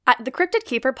At the Cryptid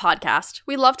Keeper podcast,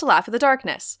 we love to laugh at the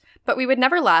darkness, but we would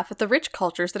never laugh at the rich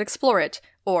cultures that explore it,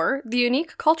 or the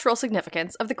unique cultural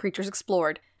significance of the creatures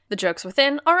explored. The jokes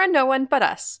within are on no one but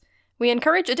us. We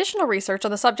encourage additional research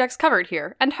on the subjects covered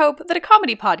here, and hope that a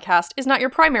comedy podcast is not your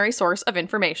primary source of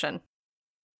information.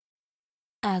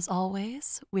 As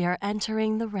always, we are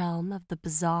entering the realm of the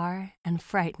bizarre and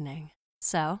frightening,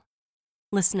 so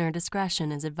listener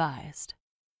discretion is advised.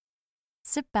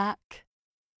 Sit back,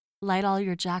 light all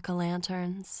your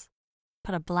jack-o'-lanterns,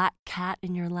 put a black cat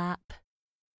in your lap,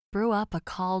 brew up a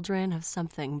cauldron of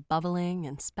something bubbling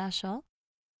and special,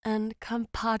 and come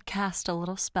podcast a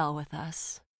little spell with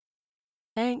us.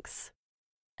 Thanks,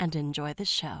 and enjoy the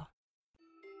show.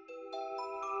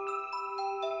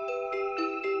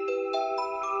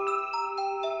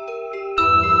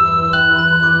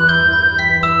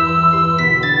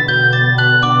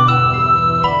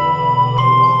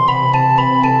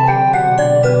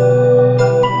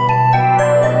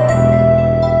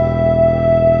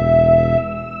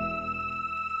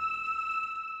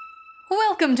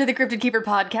 Welcome to the Cryptid Keeper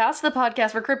podcast, the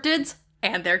podcast for cryptids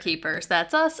and their keepers.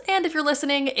 That's us, and if you're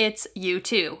listening, it's you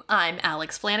too. I'm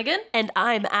Alex Flanagan. And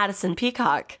I'm Addison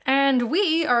Peacock. And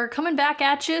we are coming back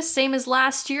at you, same as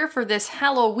last year, for this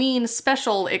Halloween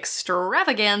special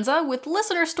extravaganza with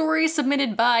listener stories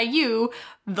submitted by you,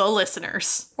 the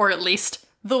listeners. Or at least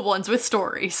the ones with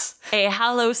stories. A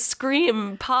Hallow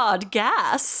Scream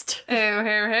podcast. Oh,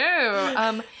 ho,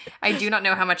 ho. I do not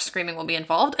know how much screaming will be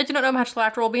involved. I do not know how much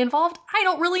laughter will be involved. I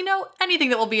don't really know anything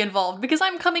that will be involved because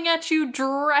I'm coming at you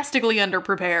drastically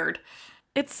underprepared.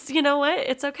 It's, you know what?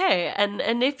 It's okay. And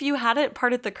if you hadn't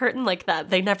parted the curtain like that,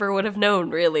 they never would have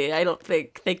known, really. I don't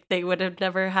think they would have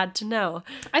never had to know.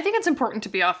 I think it's important to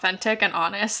be authentic and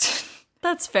honest.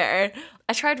 That's fair.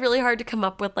 I tried really hard to come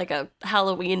up with like a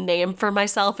Halloween name for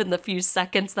myself in the few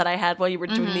seconds that I had while you were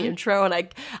doing the intro, and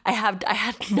I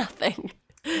had nothing.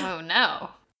 Oh no.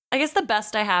 I guess the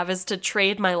best I have is to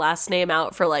trade my last name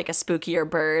out for like a spookier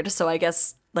bird, so I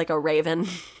guess like a raven.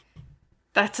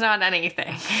 That's not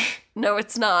anything. No,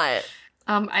 it's not.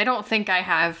 I don't think I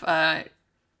have a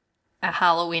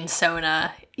Halloween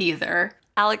Sona either.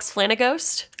 Alex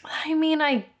Flanaghost? I mean,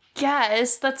 I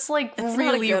guess that's like it's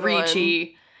really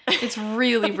reachy. It's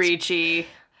really reachy.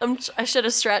 I should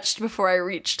have stretched before I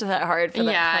reached that hard for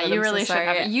that. Yeah, you really should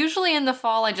have. Usually in the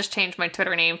fall, I just change my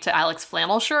Twitter name to Alex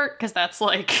Flannelshirt because that's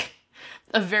like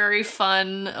a very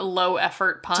fun,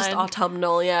 low-effort pun. Just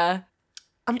autumnal, yeah.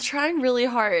 I'm trying really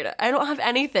hard. I don't have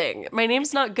anything. My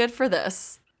name's not good for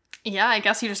this. Yeah, I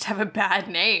guess you just have a bad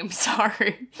name.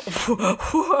 Sorry.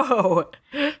 Whoa.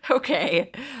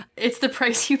 Okay. It's the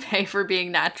price you pay for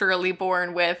being naturally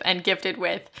born with and gifted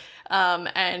with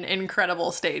an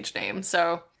incredible stage name,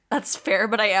 so... That's fair,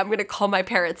 but I am going to call my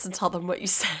parents and tell them what you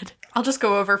said. I'll just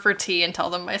go over for tea and tell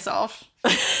them myself.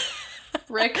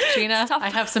 Rick, Gina, I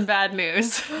have some bad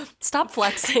news. Stop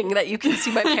flexing that you can see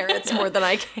my parents more than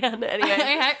I can.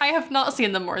 Anyway, I have not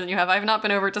seen them more than you have. I've not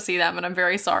been over to see them, and I'm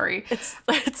very sorry.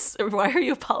 It's. Why are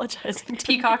you apologizing?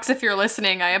 Peacocks, if you're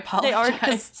listening, I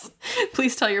apologize.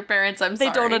 Please tell your parents I'm sorry.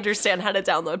 They don't understand how to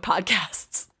download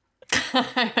podcasts.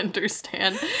 I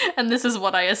understand, and this is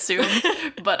what I assumed,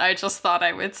 but I just thought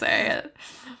I would say it.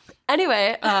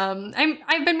 Anyway,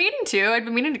 I've been meaning to. I've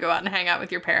been meaning to go out and hang out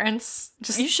with your parents.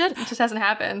 You should. It just hasn't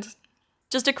happened.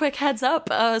 Just a quick heads up,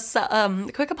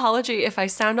 quick apology if I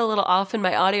sound a little off in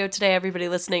my audio today, everybody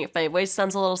listening, if my voice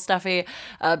sounds a little stuffy,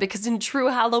 because in true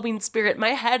Halloween spirit,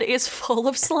 my head is full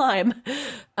of slime.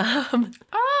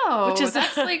 Which is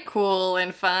that's like cool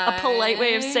and fun. A polite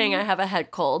way of saying I have a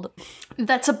head cold.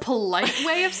 That's a polite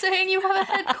way of saying you have a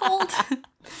head cold?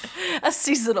 A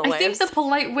seasonal way. I think the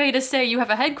polite way to say you have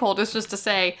a head cold is just to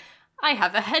say, I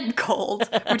have a head cold,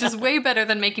 which is way better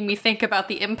than making me think about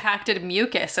the impacted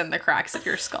mucus in the cracks of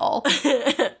your skull.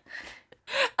 I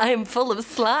am full of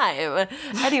slime.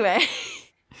 Anyway,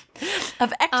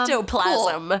 of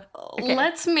ectoplasm. Cool. Okay.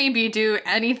 Let's maybe do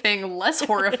anything less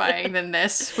horrifying than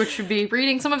this, which would be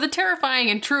reading some of the terrifying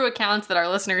and true accounts that our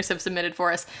listeners have submitted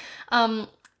for us.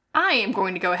 I am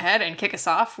going to go ahead and kick us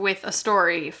off with a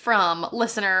story from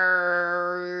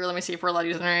listener, let me see if we're allowed to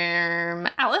use the name,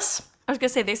 Alice. I was going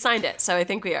to say they signed it, so I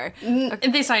think we are.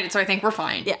 Okay. They signed it, so I think we're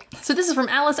fine. Yeah. So this is from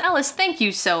Alice. Alice, thank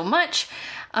you so much.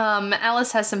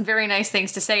 Alice has some very nice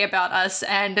things to say about us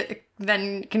and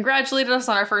then congratulated us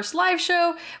on our first live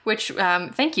show, which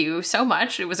thank you so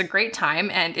much. It was a great time,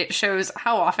 and it shows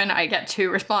how often I get to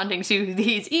responding to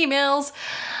these emails.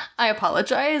 I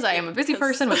apologize. I am a busy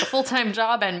person with a full-time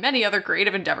job and many other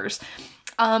creative endeavors.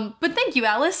 But thank you,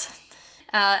 Alice.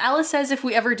 Alice says if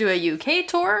we ever do a UK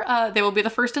tour, they will be the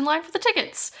first in line for the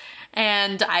tickets.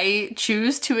 And I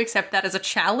choose to accept that as a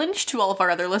challenge to all of our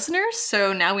other listeners.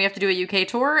 So now we have to do a UK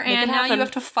tour, and now you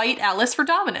have to fight Alice for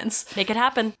dominance. Make it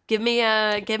happen. Give me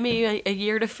a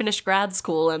year to finish grad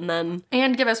school, and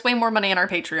give us way more money in our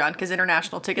Patreon, because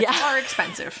international tickets are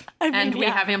expensive. We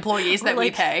have employees that we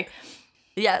pay.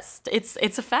 Yes,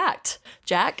 it's a fact,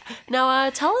 Jack. Now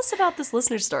tell us about this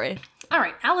listener story. All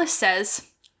right, Alice says,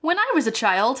 when I was a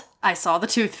child, I saw the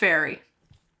Tooth Fairy.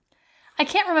 I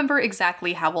can't remember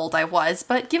exactly how old I was,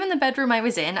 but given the bedroom I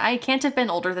was in, I can't have been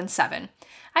older than 7.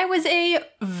 I was a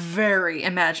very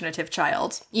imaginative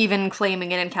child, even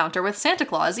claiming an encounter with Santa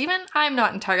Claus, even I'm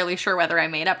not entirely sure whether I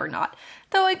made up or not.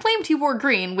 Though I claimed he wore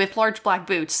green with large black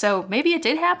boots, so maybe it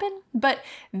did happen? But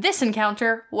this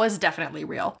encounter was definitely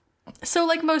real. So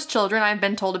like most children, I've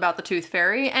been told about the Tooth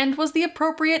Fairy and was the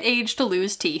appropriate age to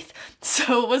lose teeth.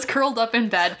 So was curled up in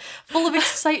bed, full of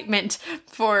excitement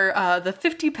for the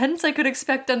 50 pence I could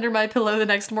expect under my pillow the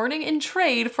next morning in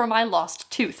trade for my lost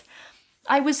tooth.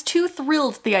 I was too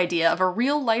thrilled at the idea of a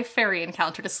real-life fairy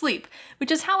encounter to sleep,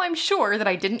 which is how I'm sure that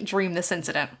I didn't dream this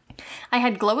incident. I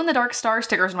had glow-in-the-dark star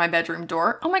stickers on my bedroom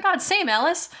door. Oh my god, same,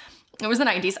 Alice! It was the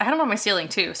 90s. I had them on my ceiling,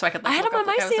 too, so I could, like, look up,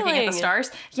 like, I was looking at the stars.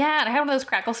 Yeah, and I had one of those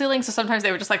crackle ceilings, so sometimes they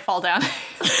would just, like, fall down.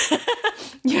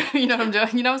 You know what I'm doing?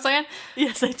 You know what I'm saying?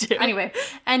 Yes, I do. Anyway,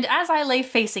 and as I lay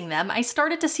facing them, I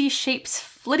started to see shapes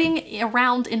flitting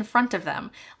around in front of them,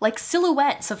 like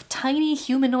silhouettes of tiny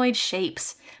humanoid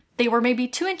shapes. They were maybe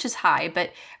 2 inches high,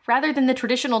 but rather than the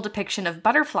traditional depiction of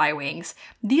butterfly wings,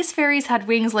 these fairies had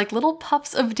wings like little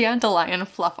puffs of dandelion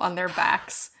fluff on their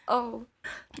backs. Oh.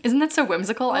 Isn't that so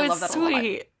whimsical? I love that sweet.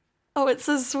 a lot. Oh, it's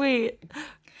so sweet.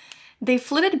 They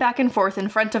flitted back and forth in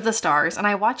front of the stars, and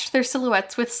I watched their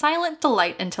silhouettes with silent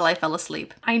delight until I fell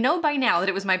asleep. I know by now that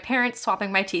it was my parents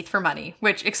swapping my teeth for money,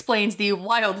 which explains the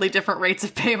wildly different rates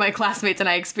of pay my classmates and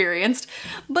I experienced,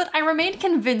 but I remained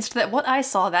convinced that what I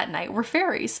saw that night were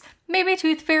fairies. Maybe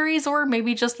tooth fairies, or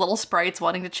maybe just little sprites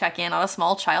wanting to check in on a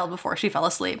small child before she fell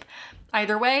asleep.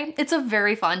 Either way, it's a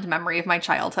very fond memory of my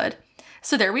childhood.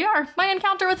 So there we are, my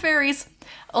encounter with fairies.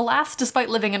 Alas, despite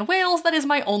living in Wales, that is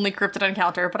my only cryptid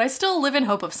encounter, but I still live in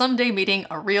hope of someday meeting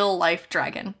a real-life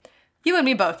dragon. You and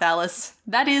me both, Alice.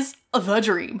 That is the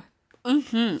dream.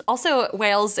 Mm-hmm. Also,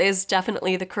 Wales is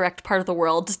definitely the correct part of the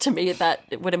world to me.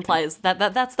 That would imply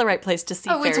that's the right place to see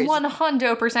fairies. Oh, it's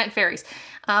 100% fairies.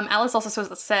 Alice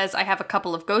also says, I have a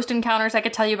couple of ghost encounters I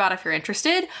could tell you about if you're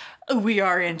interested. We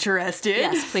are interested.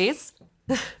 Yes, please.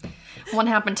 One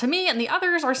happened to me, and the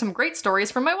others are some great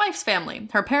stories from my wife's family.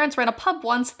 Her parents ran a pub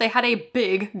once. They had a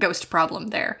big ghost problem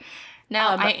there.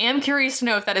 Now, I am curious to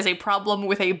know if that is a problem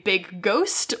with a big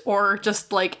ghost, or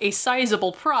just, like, a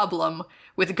sizable problem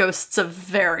with ghosts of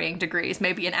varying degrees,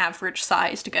 maybe an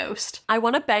average-sized ghost. I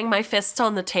want to bang my fists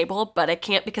on the table, but I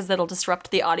can't because that'll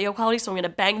disrupt the audio quality, so I'm going to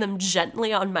bang them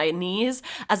gently on my knees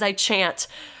as I chant,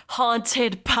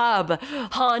 "Haunted pub,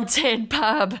 haunted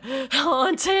pub,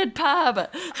 haunted pub."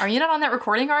 Are you not on that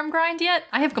recording arm grind yet?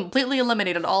 I have completely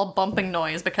eliminated all bumping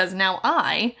noise because now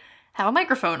I have a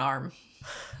microphone arm.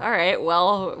 All right,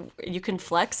 well, you can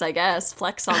flex, I guess.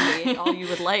 Flex on me all you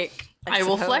would like. I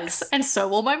will flex, and so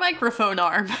will my microphone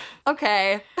arm.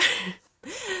 Okay.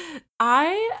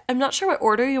 I am not sure what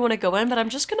order you want to go in, but I'm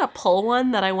just going to pull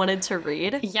one that I wanted to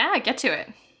read. Yeah, get to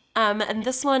it. And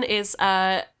this one is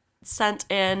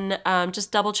sent in,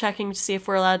 just double checking to see if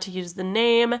we're allowed to use the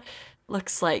name.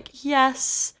 Looks like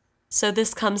yes. So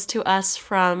this comes to us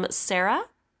from Sarah.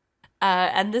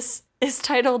 And this is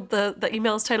titled, the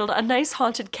email is titled, "A Nice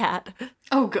Haunted Cat."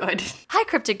 Oh, good. Hi,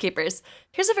 Cryptid Keepers.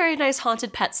 Here's a very nice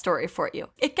haunted pet story for you.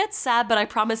 It gets sad, but I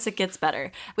promise it gets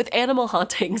better. With animal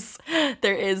hauntings,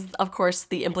 there is, of course,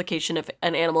 the implication of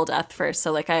an animal death first,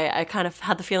 so, like, I kind of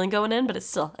had the feeling going in, but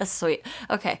it's sweet.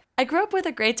 Okay. I grew up with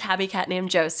a gray tabby cat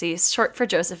named Josie, short for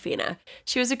Josephina.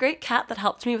 She was a great cat that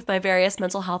helped me with my various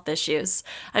mental health issues.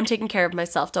 I'm taking care of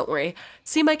myself, don't worry.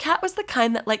 See, my cat was the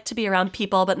kind that liked to be around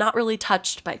people, but not really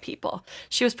touched by people.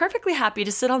 She was perfectly happy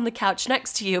to sit on the couch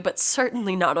next to you, but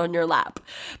certainly not on your lap.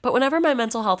 But whenever my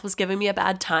mental health was giving me a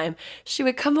bad time, she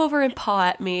would come over and paw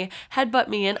at me, headbutt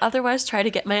me, and otherwise try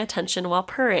to get my attention while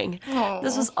purring. Aww.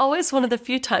 This was always one of the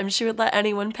few times she would let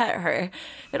anyone pet her.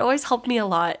 It always helped me a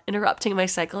lot, interrupting my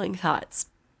cycling thoughts.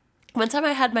 One time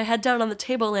I had my head down on the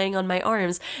table laying on my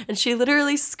arms, and she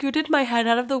literally scooted my head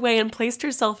out of the way and placed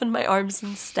herself in my arms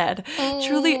instead.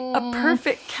 Truly a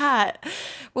perfect cat.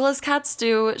 Well, as cats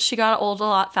do, she got old a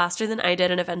lot faster than I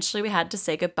did, and eventually we had to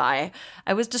say goodbye.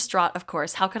 I was distraught, of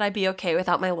course. How could I be okay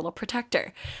without my little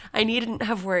protector? I needn't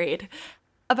have worried.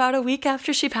 About a week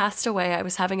after she passed away, I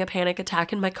was having a panic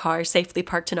attack in my car, safely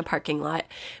parked in a parking lot.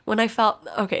 When I felt,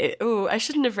 I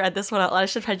shouldn't have read this one out loud. I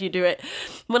should have had you do it.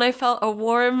 When I felt a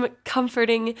warm,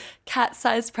 comforting,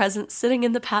 cat-sized presence sitting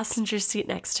in the passenger seat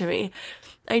next to me.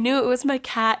 I knew it was my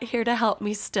cat here to help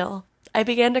me still. I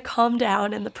began to calm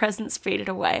down and the presence faded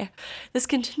away. This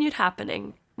continued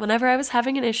happening. Whenever I was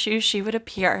having an issue, she would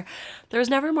appear. There was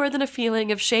never more than a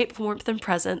feeling of shape, warmth, and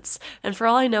presence, and for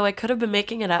all I know, I could have been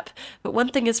making it up, but one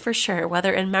thing is for sure,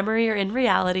 whether in memory or in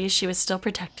reality, she was still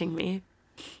protecting me.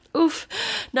 Oof.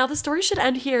 Now the story should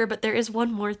end here, but there is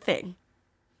one more thing.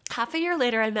 Half a year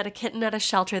later, I met a kitten at a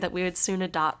shelter that we would soon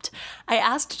adopt. I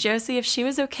asked Josie if she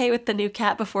was okay with the new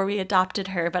cat before we adopted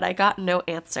her, but I got no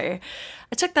answer.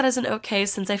 I took that as an okay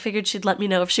since I figured she'd let me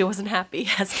know if she wasn't happy,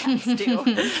 as cats do.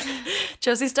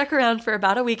 Josie stuck around for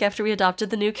about a week after we adopted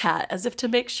the new cat, as if to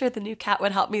make sure the new cat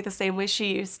would help me the same way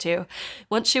she used to.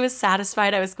 Once she was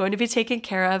satisfied I was going to be taken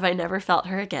care of, I never felt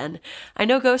her again. I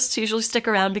know ghosts usually stick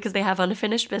around because they have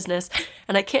unfinished business,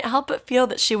 and I can't help but feel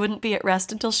that she wouldn't be at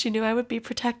rest until she knew I would be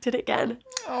protected again.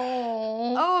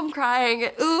 Oh, I'm crying.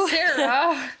 Ooh.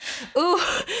 Sarah. Ooh.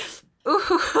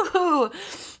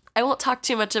 I won't talk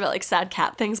too much about sad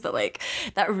cat things, but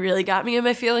that really got me in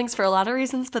my feelings for a lot of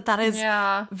reasons, but that is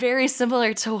very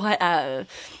similar to what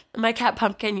my cat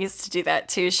Pumpkin used to do that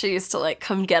too. She used to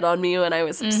come get on me when I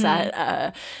was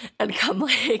upset, and come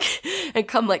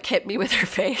hit me with her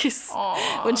face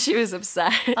when she was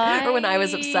upset or when I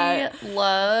was upset. I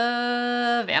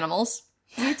love animals.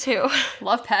 Me too.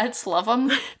 Love pets, love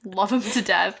them to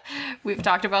death. We've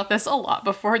talked about this a lot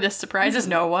before. This surprises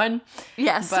no one.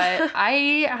 Yes. But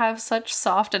I have such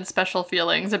soft and special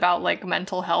feelings about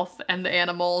mental health and the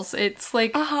animals. It's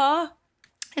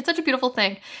it's such a beautiful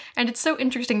thing. And it's so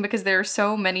interesting because there are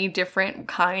so many different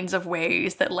kinds of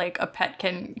ways that a pet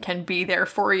can be there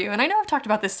for you. And I know I've talked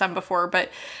about this some before, but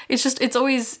it's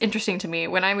always interesting to me.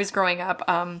 When I was growing up,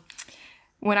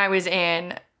 when I was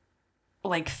in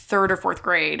third or fourth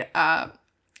grade,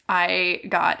 I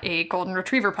got a golden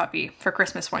retriever puppy for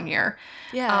Christmas one year.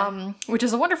 Yeah. Which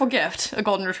is a wonderful gift, a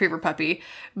golden retriever puppy.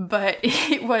 But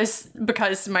it was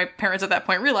because my parents at that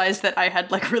point realized that I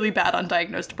had really bad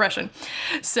undiagnosed depression.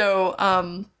 So,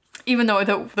 even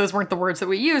though those weren't the words that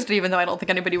we used, and even though I don't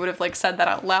think anybody would have said that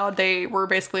out loud, they were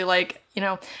basically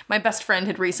my best friend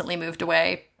had recently moved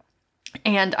away.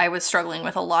 And I was struggling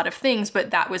with a lot of things,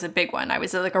 but that was a big one. I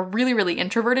was a really, really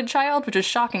introverted child, which is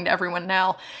shocking to everyone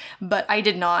now. But I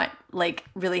did not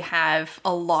really have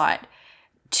a lot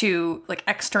to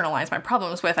externalize my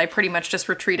problems with. I pretty much just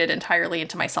retreated entirely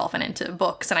into myself and into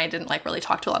books, and I didn't really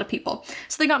talk to a lot of people.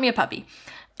 So they got me a puppy.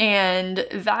 And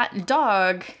that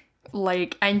dog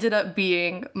ended up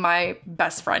being my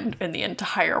best friend in the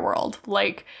entire world.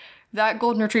 That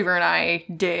golden retriever and I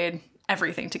did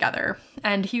everything together.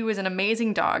 And he was an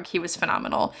amazing dog. He was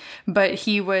phenomenal. But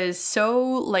he was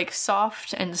so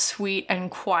soft and sweet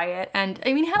and quiet. And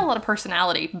I mean, he had a lot of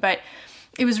personality, but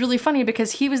it was really funny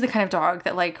because he was the kind of dog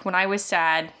that when I was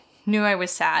sad, knew I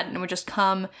was sad and would just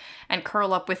come and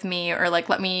curl up with me or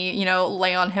let me,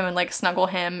 lay on him and snuggle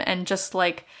him and just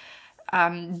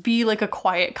be a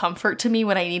quiet comfort to me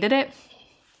when I needed it.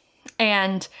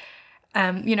 And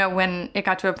when it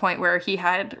got to a point where he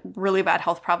had really bad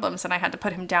health problems and I had to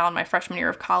put him down my freshman year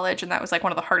of college, and that was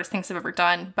one of the hardest things I've ever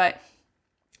done. But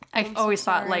I always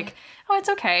thought oh, it's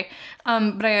okay.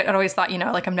 But I had always thought,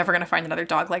 I'm never going to find another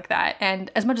dog like that. And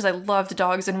as much as I loved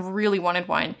dogs and really wanted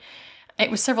one,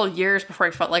 it was several years before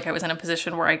I felt like I was in a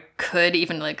position where I could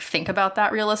even think about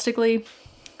that realistically.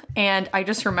 And I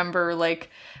just remember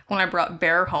when I brought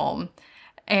Bear home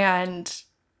and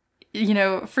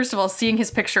first of all, seeing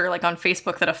his picture on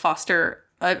Facebook that a foster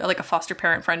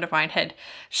parent friend of mine had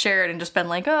shared and just been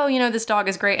this dog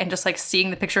is great. And just seeing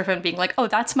the picture of him being oh,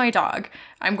 that's my dog.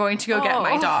 I'm going to go get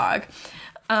my dog.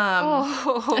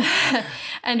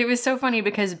 And it was so funny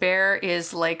because Bear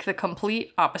is the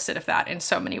complete opposite of that in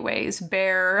so many ways.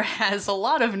 Bear has a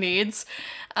lot of needs.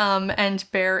 And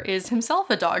Bear is himself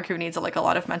a dog who needs a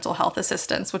lot of mental health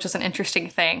assistance, which is an interesting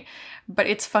thing. But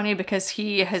it's funny because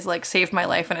he has saved my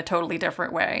life in a totally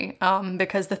different way.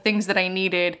 Because the things that I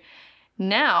needed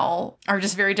now are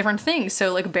just very different things.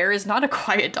 So Bear is not a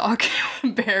quiet dog.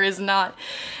 Bear is not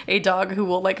a dog who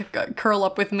will curl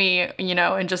up with me,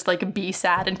 and just be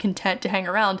sad and content to hang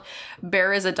around.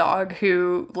 Bear is a dog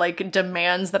who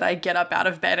demands that I get up out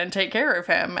of bed and take care of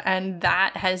him. And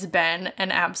that has been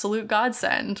an absolute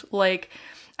godsend.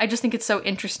 I just think it's so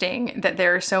interesting that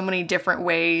there are so many different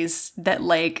ways that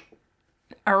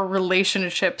our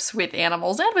relationships with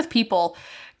animals and with people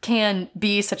can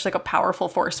be such a powerful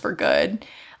force for good.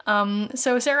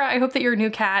 So Sarah, I hope that your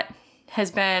new cat has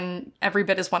been every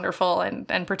bit as wonderful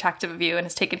and protective of you and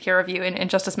has taken care of you in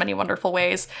just as many wonderful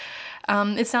ways.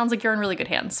 It sounds like you're in really good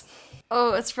hands.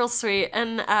 Oh, it's real sweet.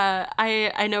 And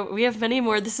I know we have many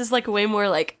more. This is like way more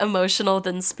like emotional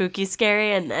than spooky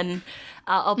scary. And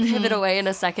I'll pivot away in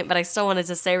a second, but I still wanted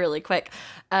to say really quick,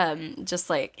 just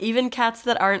like even cats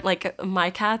that aren't like my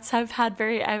cats have had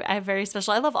I have very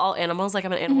special. I love all animals. Like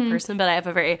I'm an animal person, but I have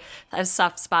a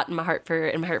soft spot in my heart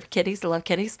for kitties. I love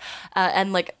kitties.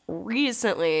 And like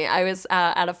recently I was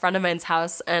at a friend of mine's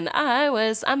house and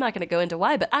I'm not going to go into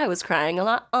why, but I was crying a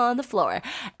lot on the floor.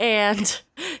 And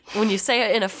when you say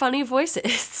it in a funny voice,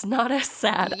 it's not as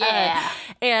sad. Yeah.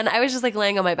 And I was just like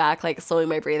laying on my back, like slowing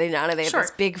my breathing down, and they had Sure.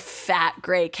 this big fat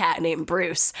gray cat named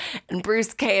Bruce. And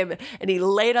Bruce came and he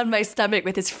laid on my stomach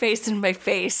with his face in my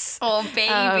face. Oh,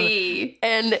 baby.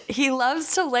 And he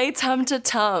loves to lay tum to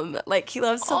tum. Like he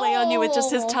loves to lay on you with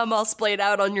just his tum all splayed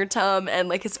out on your tum and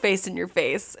like his face in your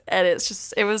face. And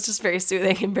it was just very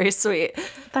soothing and very sweet.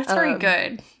 That's very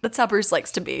good. That's how Bruce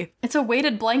likes to be. It's a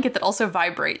weighted blanket that also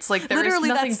vibrates. Like there Literally,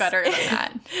 is nothing that's better than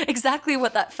that. Exactly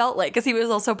what that felt like, because he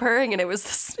was also purring, and it was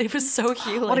so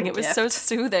healing. What a it was so gift.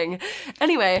 soothing.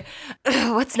 Anyway,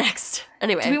 what's next?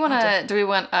 Anyway, Do we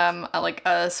want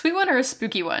a sweet one or a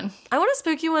spooky one? I want a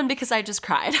spooky one because I just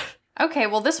cried. Okay,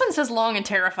 well this one says long and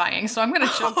terrifying, so I'm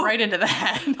gonna jump right into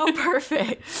that. Oh,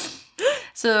 perfect.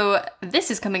 So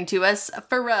this is coming to us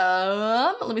from,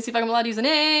 let me see if I'm allowed to use a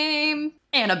name,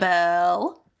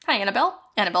 Annabelle. Hi, Annabelle.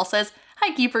 Annabelle says,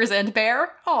 "Hi, Keepers and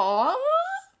Bear." Aw,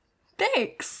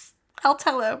 thanks. I'll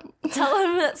tell him. Tell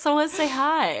him that someone say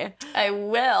hi. I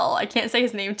will. I can't say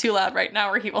his name too loud right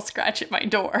now or he will scratch at my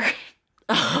door.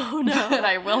 Oh, no. But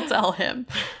I will tell him.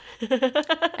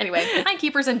 Anyway, hi,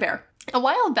 Keepers and Bear. A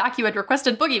while back you had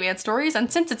requested boogeyman stories,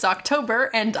 and since it's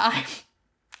October and I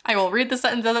will read the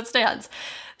sentence as it stands.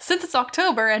 Since it's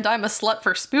October and I'm a slut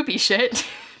for spoopy shit.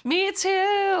 Me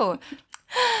too.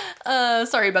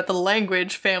 Sorry about the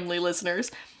language, family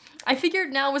listeners. I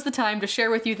figured now was the time to share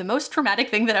with you the most traumatic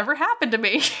thing that ever happened to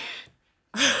me.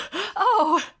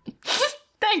 Oh.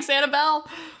 Thanks, Annabelle.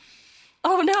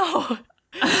 Oh, no.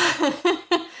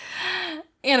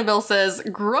 Annabelle says,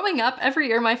 growing up, every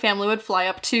year my family would fly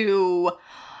up to,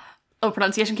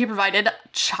 pronunciation key provided,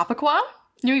 Chappaqua,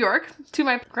 New York, to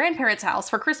my grandparents' house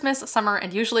for Christmas, summer,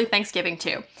 and usually Thanksgiving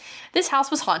too. This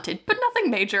house was haunted, but nothing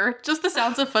major, just the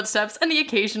sounds of footsteps and the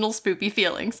occasional spoopy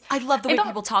feelings. I love the way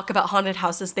people talk about haunted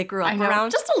houses they grew up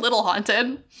around. Just a little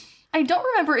haunted. I don't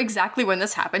remember exactly when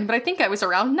this happened, but I think I was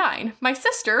around 9. My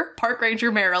sister, Park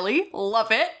Ranger Marilee,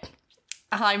 love it.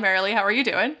 Hi, Marilee, how are you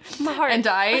doing? My heart. And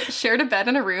I shared a bed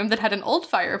in a room that had an old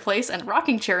fireplace and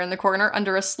rocking chair in the corner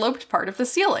under a sloped part of the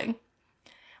ceiling.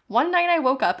 One night I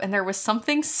woke up and there was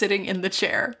something sitting in the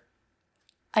chair.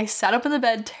 I sat up in the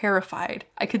bed terrified.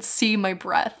 I could see my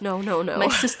breath. No. My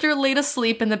sister laid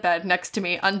asleep in the bed next to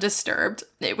me, undisturbed.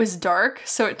 It was dark,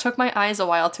 so it took my eyes a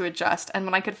while to adjust, and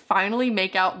when I could finally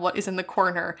make out what is in the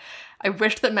corner, I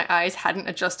wished that my eyes hadn't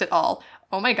adjusted at all.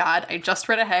 Oh my god, I just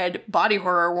read ahead, body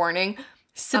horror warning.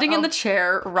 Sitting in the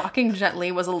chair, rocking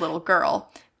gently, was a little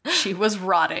girl. She was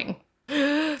rotting.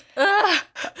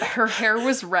 Her hair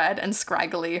was red and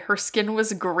scraggly, her skin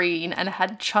was green and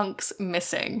had chunks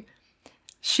missing.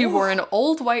 She wore an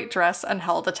old white dress and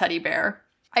held a teddy bear.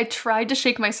 I tried to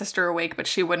shake my sister awake, but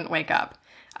she wouldn't wake up.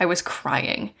 I was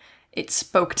crying. It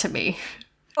spoke to me.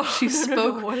 She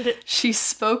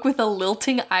spoke with a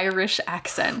lilting Irish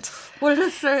accent. What did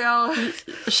it say, Alice?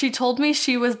 She told me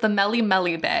she was the Melly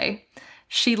Melly Bay.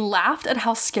 She laughed at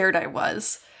how scared I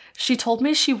was. She told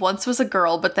me she once was a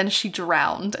girl, but then she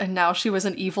drowned, and now she was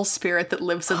an evil spirit that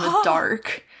lives in the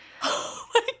dark. Oh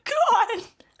my god!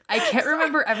 I can't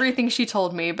remember everything she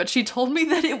told me, but she told me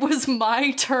that it was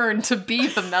my turn to be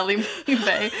the Melly Melly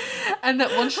Bay, and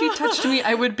that once she touched me,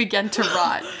 I would begin to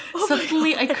rot.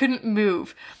 Suddenly, I couldn't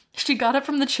move. She got up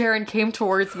from the chair and came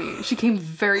towards me. She came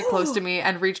very close to me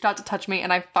and reached out to touch me,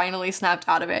 and I finally snapped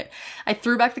out of it. I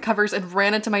threw back the covers and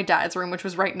ran into my dad's room, which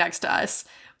was right next to us.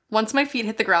 Once my feet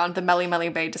hit the ground, the Melly Melly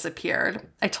Bay disappeared.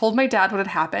 I told my dad what had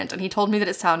happened, and he told me that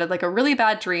it sounded like a really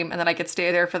bad dream and that I could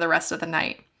stay there for the rest of the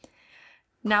night.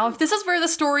 Now, if this is where the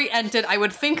story ended, I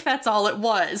would think that's all it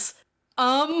was.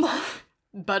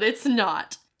 But it's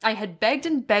not. I had begged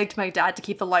and begged my dad to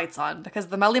keep the lights on because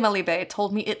the Melly Melly Bay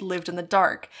told me it lived in the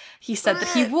dark. He said that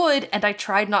he would, and I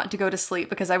tried not to go to sleep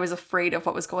because I was afraid of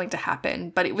what was going to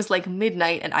happen. But it was like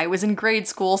midnight and I was in grade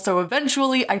school, so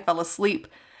eventually I fell asleep.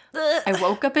 I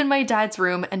woke up in my dad's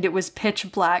room and it was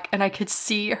pitch black and I could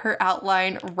see her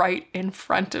outline right in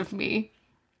front of me.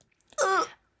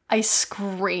 I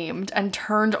screamed and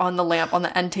turned on the lamp on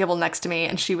the end table next to me,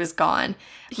 and she was gone.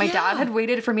 My dad had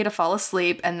waited for me to fall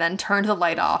asleep and then turned the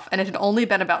light off, and it had only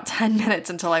been about 10 minutes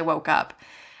until I woke up.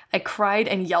 I cried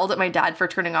and yelled at my dad for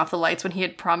turning off the lights when he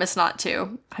had promised not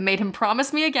to. I made him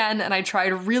promise me again, and I tried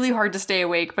really hard to stay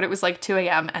awake, but it was like 2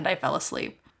 a.m. and I fell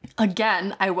asleep.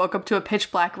 Again, I woke up to a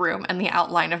pitch black room and the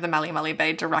outline of the Melly Melly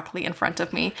Bay directly in front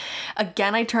of me.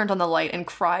 Again, I turned on the light and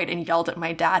cried and yelled at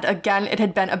my dad. Again, it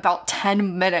had been about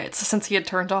 10 minutes since he had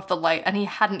turned off the light and he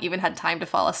hadn't even had time to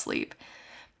fall asleep.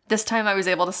 This time I was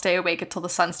able to stay awake until the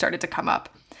sun started to come up.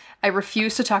 I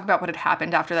refused to talk about what had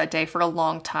happened after that day for a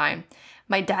long time.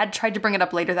 My dad tried to bring it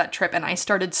up later that trip and I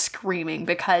started screaming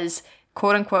because,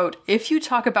 quote unquote, if you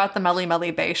talk about the Melly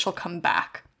Melly Bay, she'll come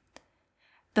back.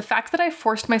 The fact that I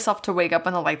forced myself to wake up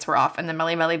when the lights were off and the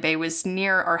Melly Melly Bay was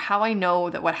near are how I know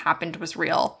that what happened was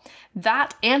real.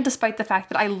 That, and despite the fact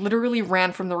that I literally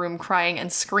ran from the room crying and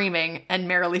screaming and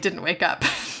Merrily didn't wake up.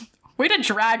 Way to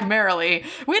drag Merrily.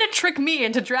 Way to trick me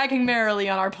into dragging Merrily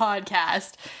on our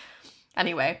podcast.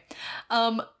 Anyway,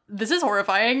 this is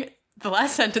horrifying. The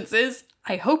last sentence is,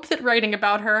 I hope that writing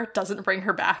about her doesn't bring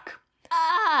her back.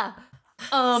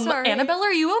 Sorry. Annabelle,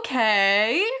 are you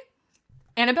okay?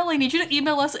 Annabelle, I need you to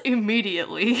email us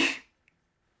immediately.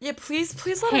 Yeah, please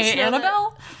let us know. Hey,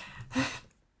 Annabelle?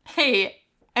 Hey,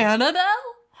 Annabelle?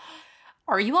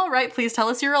 Are you alright? Please tell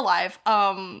us you're alive.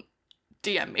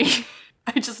 DM me.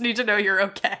 I just need to know you're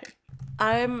okay.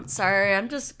 I'm sorry, I'm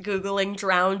just Googling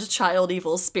drowned child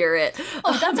evil spirit.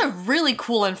 Oh, that's a really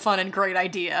cool and fun and great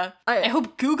idea. I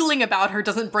hope Googling about her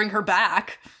doesn't bring her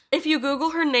back. If you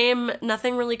Google her name,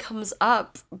 nothing really comes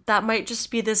up. That might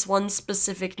just be this one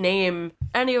specific name.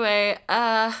 Anyway,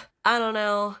 I don't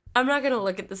know. I'm not gonna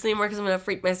look at this anymore because I'm gonna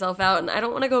freak myself out, and I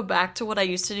don't want to go back to what I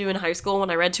used to do in high school when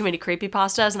I read too many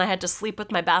creepypastas and I had to sleep with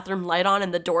my bathroom light on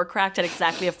and the door cracked at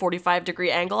exactly a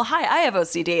 45-degree angle. Hi, I have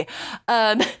OCD.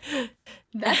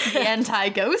 That's the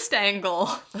anti-ghost angle.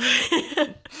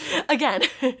 Again,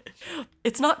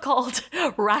 it's not called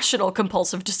rational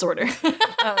compulsive disorder.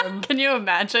 Can you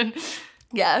imagine?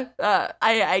 Yeah,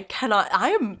 I cannot. I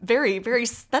am very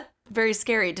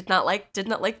scary. Did not like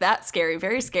that. Scary,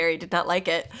 very scary. Did not like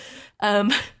it.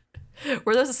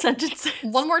 Were those sentences?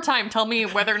 One more time, tell me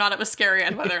whether or not it was scary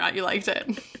and whether or not you liked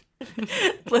it.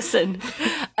 Listen,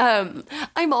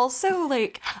 I'm also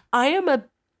like, I am a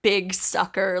big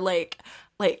sucker. Like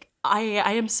I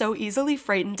am so easily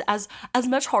frightened. As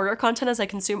much horror content as I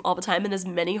consume all the time, and as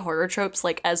many horror tropes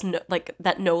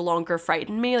that no longer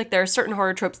frighten me. Like there are certain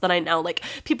horror tropes that I now like.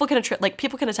 People can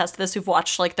attest to this who've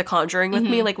watched like The Conjuring with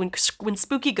me. Like when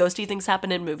spooky ghosty things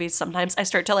happen in movies, sometimes I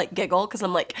start to like giggle because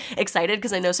I'm like excited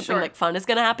because I know something like fun is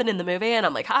gonna happen in the movie, and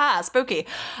I'm like, ha, spooky.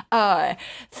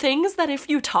 Things that if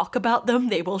you talk about them,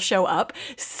 they will show up.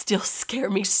 Still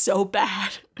scare me so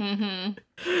bad.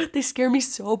 They scare me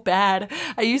so bad.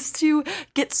 I used to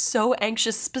get so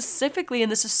anxious specifically,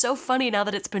 and this is so funny now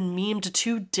that it's been memed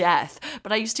to death,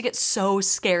 but I used to get so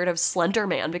scared of Slender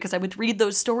Man because I would read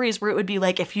those stories where it would be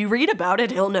like, if you read about it,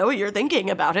 he'll know you're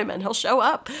thinking about him and he'll show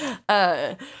up.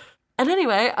 And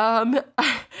anyway,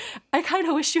 I kind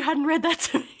of wish you hadn't read that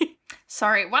to me.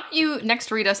 Sorry, why don't you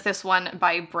next read us this one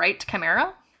by Bright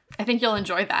Chimera? I think you'll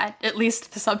enjoy that, at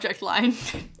least the subject line.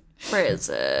 Where is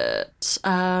it?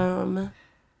 Oh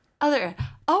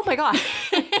my god.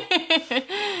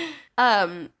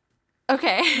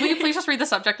 Okay. Will you please just read the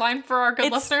subject line for our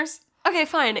good listeners? Okay,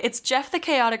 fine. It's Jeff the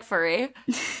Chaotic Furry.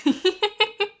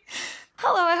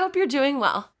 Hello, I hope you're doing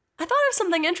well. I thought of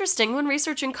something interesting when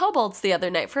researching kobolds the other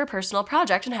night for a personal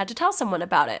project and had to tell someone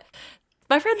about it.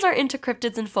 My friends aren't into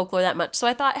cryptids and folklore that much, so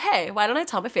I thought, hey, why don't I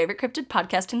tell my favorite cryptid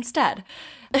podcast instead?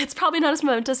 It's probably not as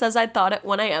momentous as I thought at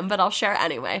 1 a.m., but I'll share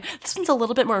anyway. This one's a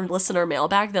little bit more listener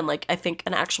mailbag than, like, I think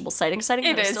an actual sighting.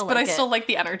 It is, but I still like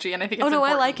the energy, and I think it's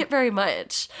important. I like it very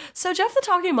much. So Jeff the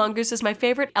Talking Mongoose is my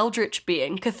favorite eldritch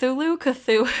being.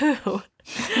 Cthulhu.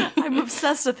 I'm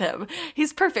obsessed with him.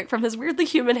 He's perfect from his weirdly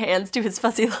human hands to his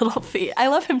fuzzy little feet. I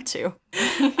love him too.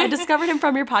 I discovered him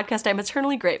from your podcast. I'm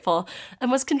eternally grateful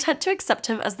and was content to accept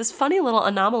him as this funny little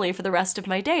anomaly for the rest of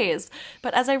my days.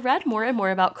 But as I read more and more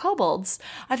about kobolds,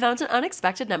 I found an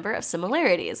unexpected number of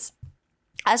similarities.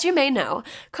 As you may know,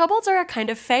 kobolds are a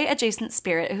kind of fae-adjacent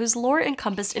spirit whose lore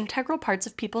encompassed integral parts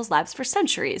of people's lives for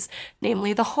centuries,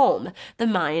 namely the home, the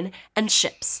mine, and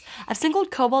ships. I've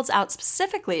singled kobolds out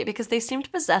specifically because they seem to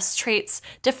possess traits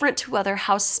different to other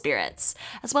house spirits.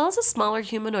 As well as a smaller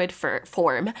humanoid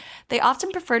form, they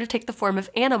often prefer to take the form of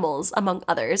animals, among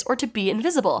others, or to be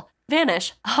invisible.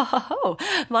 vanish. Oh,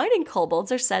 mining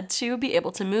kobolds are said to be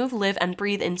able to move, live, and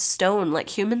breathe in stone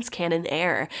like humans can in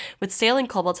air, with sailing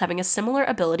kobolds having a similar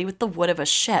ability with the wood of a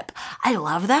ship. I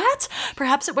love that!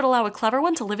 Perhaps it would allow a clever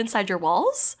one to live inside your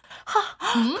walls?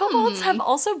 Kobolds have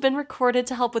also been recorded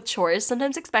to help with chores,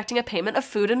 sometimes expecting a payment of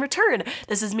food in return.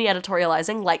 This is me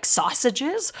editorializing, like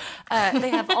sausages. They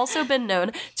have also been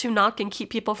known to knock and keep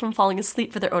people from falling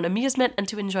asleep for their own amusement and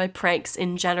to enjoy pranks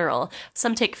in general.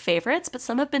 Some take favorites, but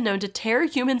some have been known to tear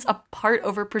humans apart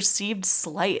over perceived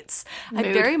slights. Mood.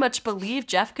 I very much believe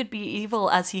Jeff could be evil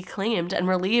as he claimed, and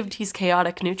relieved he's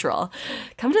chaotic neutral.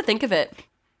 Come to think of it,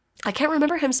 I can't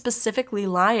remember him specifically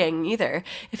lying either.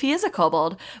 If he is a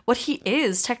kobold, what he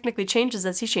is technically changes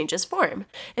as he changes form.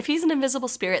 If he's an invisible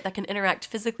spirit that can interact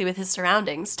physically with his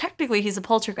surroundings, technically he's a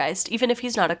poltergeist, even if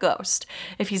he's not a ghost.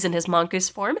 If he's in his mongoose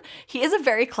form, he is a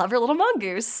very clever little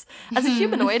mongoose. As a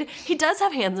humanoid, he does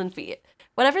have hands and feet.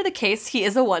 Whatever the case, he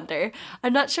is a wonder.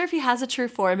 I'm not sure if he has a true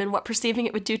form and what perceiving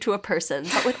it would do to a person,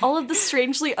 but with all of the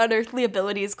strangely unearthly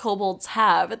abilities kobolds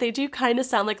have, they do kind of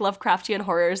sound like Lovecraftian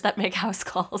horrors that make house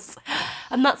calls.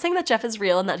 I'm not saying that Jeff is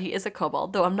real and that he is a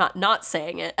kobold, though I'm not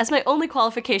saying it, as my only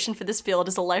qualification for this field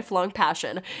is a lifelong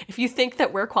passion. If you think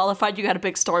that we're qualified, you got a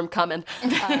big storm coming.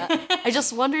 I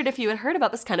just wondered if you had heard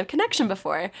about this kind of connection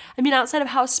before. I mean, outside of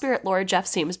house spirit lore, Jeff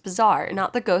seems bizarre,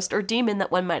 not the ghost or demon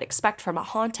that one might expect from a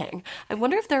haunting. I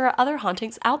wonder if there are other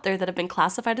hauntings out there that have been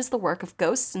classified as the work of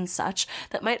ghosts and such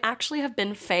that might actually have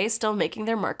been fae still making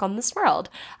their mark on this world.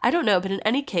 I don't know, but in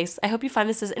any case, I hope you find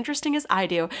this as interesting as I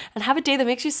do and have a day that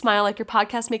makes you smile like your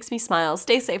podcast makes me smile.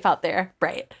 Stay safe out there.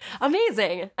 Right.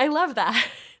 Amazing. I love that.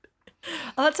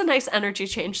 Oh, that's a nice energy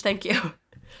change. Thank you.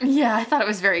 Yeah, I thought it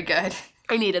was very good.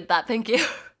 I needed that. Thank you.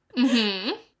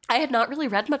 Mm-hmm. I had not really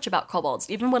read much about kobolds.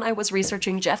 Even when I was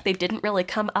researching Jeff, they didn't really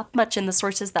come up much in the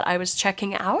sources that I was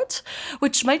checking out,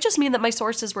 which might just mean that my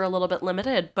sources were a little bit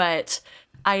limited, but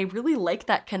I really like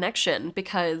that connection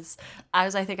because,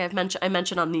 as I think I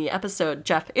mentioned on the episode,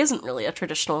 Jeff isn't really a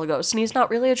traditional ghost, and he's not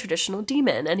really a traditional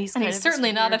demon, and he's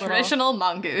certainly not a traditional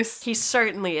mongoose. He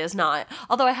certainly is not.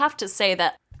 Although I have to say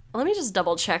that, let me just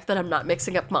double check that I'm not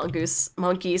mixing up mongoose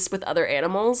with other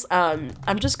animals.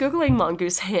 I'm just Googling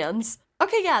mongoose hands.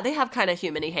 Okay, yeah, they have kind of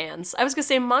human-y hands. I was gonna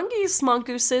say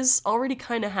mongooses already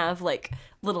kind of have, like,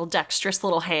 little dexterous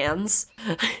little hands.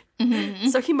 Mm-hmm.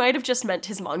 So he might have just meant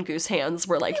his mongoose hands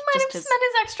were, like, he might have just meant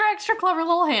his extra clever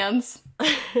little hands.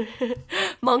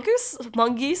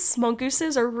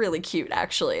 Mongooses are really cute,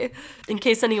 actually, in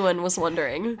case anyone was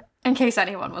wondering. In case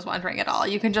anyone was wondering at all,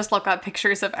 you can just look up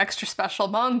pictures of extra special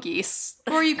mongoose,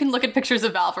 or you can look at pictures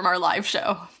of Val from our live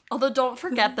show. Although don't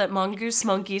forget that mongooses,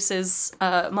 mongeese.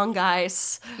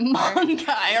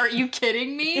 Mongai, are you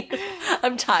kidding me?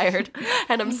 I'm tired,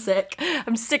 and I'm sick.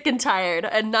 I'm sick and tired,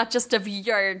 and not just of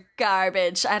your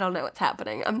garbage. I don't know what's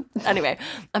happening. I'm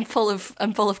full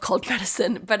of cold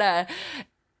medicine, but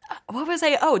what was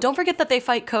I? Oh, don't forget that they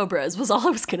fight cobras, was all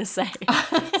I was gonna say.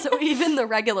 So even the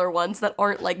regular ones that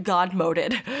aren't, like,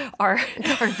 God-moded are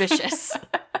vicious.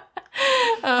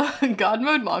 God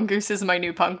Mode Mongoose is my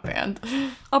new punk band.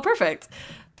 Oh, perfect.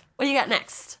 What do you got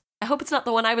next? I hope it's not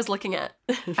the one I was looking at.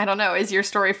 I don't know. Is your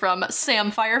story from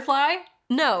Sam Firefly?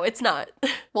 No, it's not.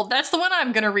 Well, that's the one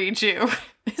I'm gonna read you.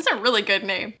 It's a really good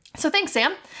name. So thanks,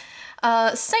 Sam.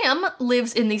 Sam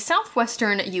lives in the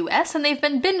southwestern U.S., and they've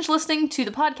been binge listening to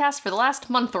the podcast for the last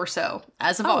month or so,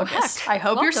 as of August. Heck. I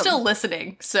hope Welcome. You're still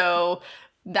listening. So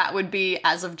that would be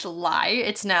as of July.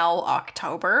 It's now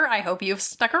October. I hope you've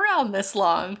stuck around this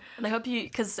long. And I hope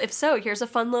because if so, here's a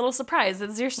fun little surprise.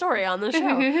 It's your story on the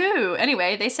show.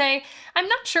 Anyway, they say, I'm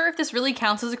not sure if this really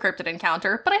counts as a cryptid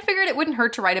encounter, but I figured it wouldn't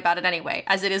hurt to write about it anyway,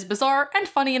 as it is bizarre and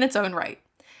funny in its own right.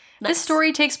 Nice. This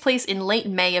story takes place in late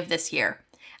May of this year.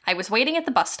 I was waiting at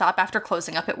the bus stop after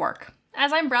closing up at work.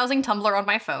 As I'm browsing Tumblr on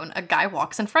my phone, a guy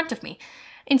walks in front of me.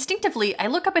 Instinctively, I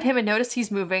look up at him and notice he's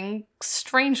moving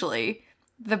strangely.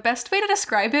 The best way to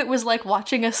describe it was like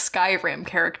watching a Skyrim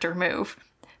character move.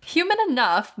 Human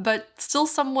enough, but still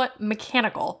somewhat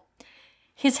mechanical.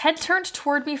 His head turned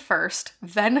toward me first,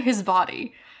 then his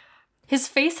body. His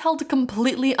face held a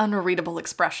completely unreadable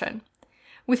expression.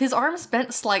 With his arms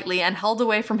bent slightly and held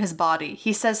away from his body,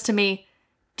 he says to me,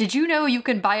 "Did you know you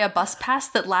can buy a bus pass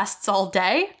that lasts all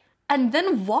day?" And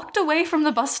then walked away from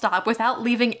the bus stop without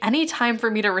leaving any time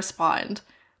for me to respond.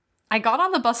 I got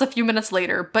on the bus a few minutes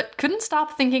later, but couldn't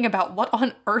stop thinking about what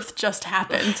on earth just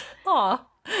happened. Aw.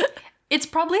 It's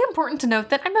probably important to note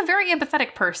that I'm a very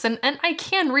empathetic person, and I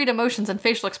can read emotions and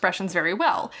facial expressions very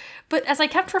well. But as I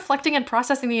kept reflecting and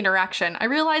processing the interaction, I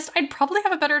realized I'd probably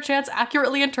have a better chance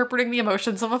accurately interpreting the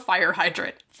emotions of a fire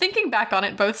hydrant. Thinking back on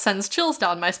it both sends chills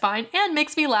down my spine and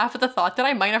makes me laugh at the thought that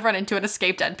I might have run into an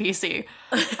escaped NPC.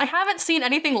 I haven't seen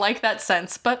anything like that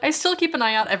since, but I still keep an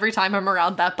eye out every time I'm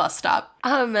around that bus stop.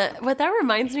 What that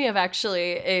reminds me of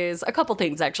actually is a couple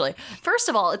things actually. First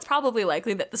of all, it's probably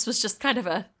likely that this was just kind of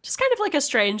like a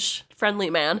strange, friendly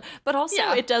man. But also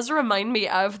it does remind me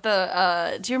of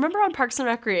the, do you remember on Parks and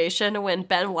Recreation when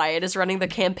Ben Wyatt is running the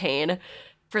campaign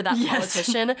for that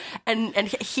politician, and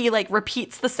he like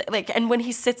repeats and when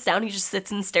he sits down, he just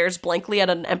sits and stares blankly at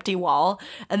an empty wall,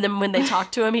 and then when they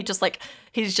talk to him, he's just like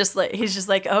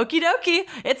okie dokie,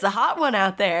 it's a hot one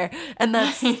out there, and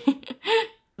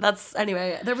that's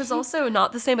anyway. There was also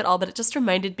not the same at all, but it just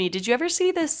reminded me. Did you ever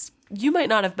see this? You might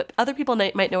not have, but other people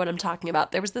might know what I'm talking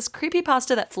about. There was this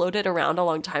creepypasta that floated around a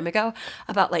long time ago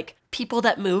about like people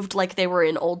that moved like they were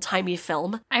in old-timey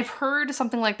film. I've heard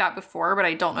something like that before, but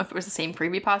I don't know if it was the same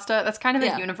creepypasta. That's kind of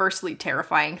a universally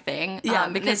terrifying thing. Yeah,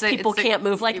 because people can't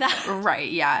move like that.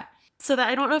 Right, yeah. So that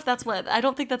I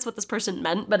don't think that's what this person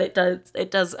meant, but it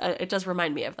does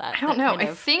remind me of that. I don't know. I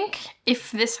think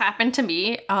if this happened to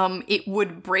me, it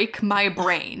would break my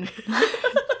brain.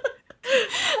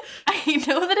 I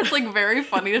know that it's like very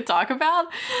funny to talk about,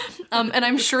 and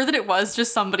I'm sure that it was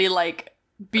just somebody like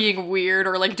being weird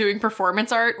or like doing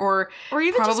performance art or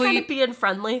even probably, just kind of being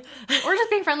friendly,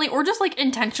 or just like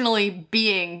intentionally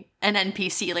being an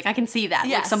NPC. Like I can see that,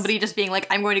 like somebody just being like,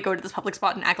 I'm going to go to this public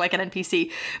spot and act like an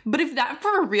NPC. But if that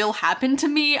for real happened to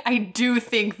me, I do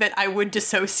think that I would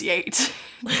dissociate.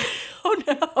 Oh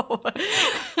no.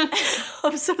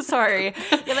 I'm so sorry.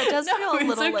 Yeah, that does feel a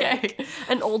little like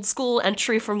an old school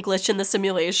entry from Glitch in the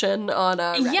Simulation on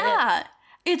Reddit. Yeah.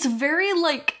 It's very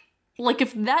like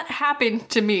if that happened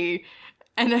to me,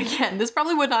 and again, this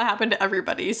probably would not happen to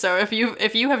everybody. So if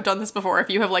you have done this before, if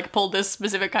you have like pulled this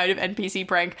specific kind of NPC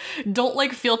prank, don't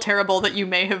like feel terrible that you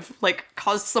may have like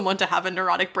caused someone to have a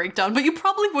neurotic breakdown, but you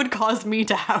probably would cause me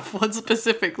to have one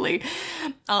specifically.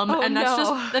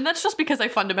 That's just because I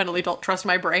fundamentally don't trust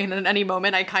my brain, and at any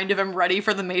moment I kind of am ready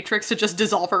for the Matrix to just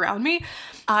dissolve around me.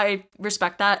 I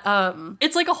respect that.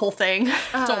 It's like a whole thing.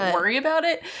 Don't worry about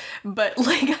it. But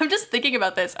like I'm just thinking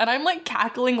about this and I'm like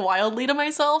cackling wildly to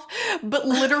myself, but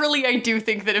literally I do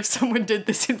think that if someone did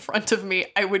this in front of me,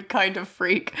 I would kind of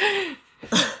freak.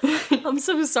 I'm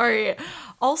so sorry.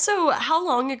 Also, how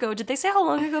long ago, did they say how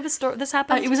long ago this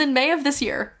happened? It was in May of this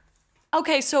year.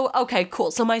 Okay,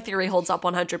 cool. So my theory holds up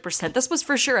 100%. This was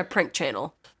for sure a prank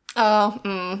channel. Do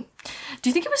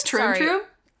you think it was Troom Troom?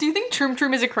 Do you think Troom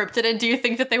Troom is a cryptid, and do you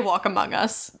think that they walk among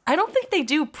us? I don't think they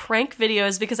do prank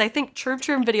videos because I think Troom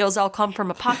Troom videos all come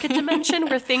from a pocket dimension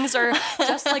where things are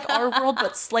just like our world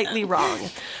but slightly wrong.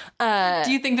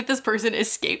 Do you think that this person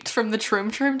escaped from the Troom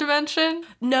Troom dimension?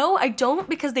 No, I don't,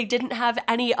 because they didn't have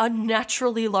any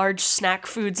unnaturally large snack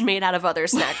foods made out of other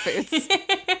snack foods.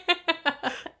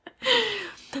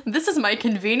 This is my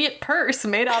convenient purse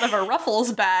made out of a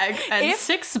Ruffles bag and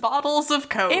 6 bottles of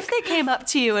Coke. If they came up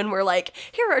to you and were like,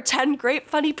 here are 10 great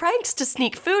funny pranks to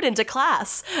sneak food into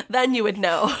class, then you would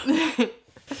know.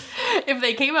 If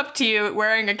they came up to you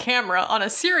wearing a camera on a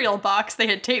cereal box they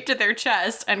had taped to their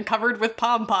chest and covered with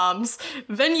pom-poms,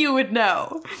 then you would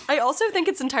know. I also think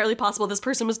it's entirely possible this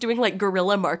person was doing like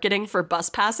guerrilla marketing for bus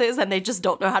passes and they just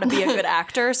don't know how to be a good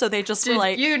actor, so they just were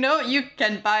like... you know you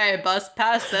can buy a bus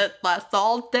pass that lasts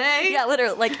all day? Yeah,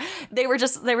 literally. Like, they were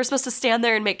supposed to stand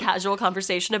there and make casual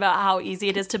conversation about how easy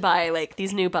it is to buy like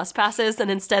these new bus passes,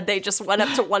 and instead they just went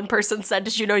up to one person, said,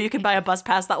 did you know you can buy a bus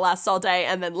pass that lasts all day,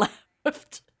 and then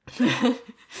left.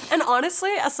 And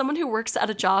honestly, as someone who works at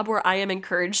a job where I am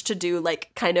encouraged to do like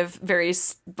kind of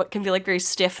what can feel like very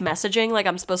stiff messaging, like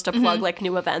I'm supposed to plug like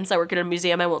new events. I work at a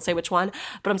museum, I won't say which one,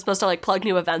 but I'm supposed to like plug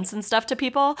new events and stuff to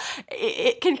people.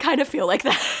 It can kind of feel like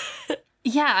that.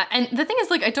 Yeah, and the thing is,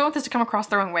 like, I don't want this to come across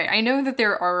the wrong way. I know that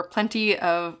there are plenty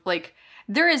of like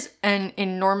there is an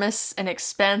enormous and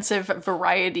expansive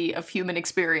variety of human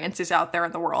experiences out there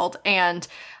in the world, and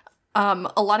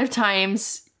a lot of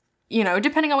times, you know,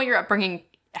 depending on what your upbringing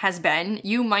has been,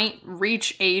 you might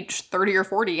reach age 30 or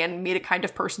 40 and meet a kind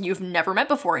of person you've never met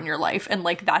before in your life. And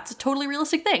like, that's a totally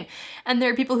realistic thing. And there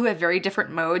are people who have very different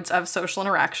modes of social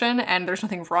interaction, and there's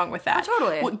nothing wrong with that. Oh,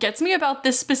 totally. What gets me about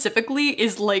this specifically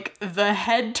is like the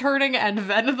head turning and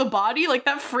then the body. Like,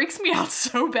 that freaks me out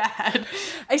so bad.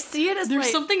 I see it as there's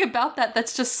something about that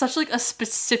that's just such like a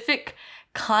specific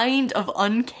kind of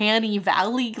uncanny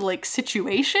valley like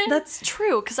situation. That's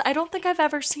true, because I don't think I've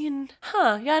ever seen,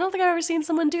 I don't think I've ever seen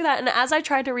someone do that. And as I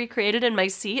tried to recreate it in my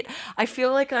seat, I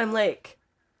feel like I'm like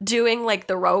doing like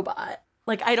the robot.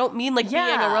 Like, I don't mean like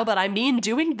being a robot, I mean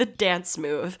doing the dance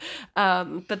move.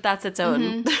 But that's its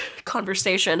own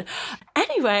conversation.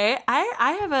 Anyway,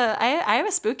 I have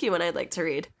a spooky one I'd like to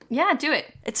read. Yeah, do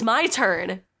it. It's my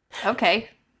turn. Okay.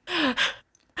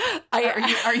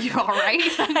 Are you all right?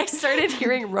 I started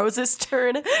hearing Rose's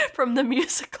Turn from the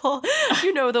musical.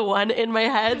 You know, the one in my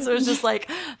head. So it was just like,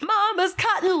 Mama's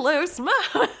cutting loose,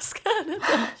 Mama's cutting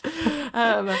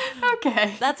loose.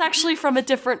 Okay. That's actually from a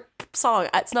different song.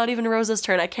 It's not even Rose's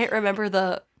Turn. I can't remember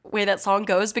the way that song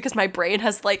goes because my brain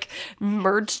has like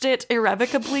merged it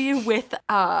irrevocably with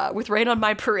Rain on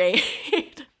My Parade.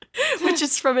 Which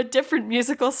is from a different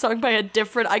musical sung by a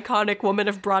different iconic woman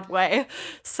of Broadway.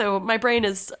 So what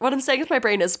I'm saying is my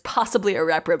brain is possibly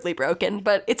irreparably broken,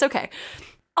 but it's okay.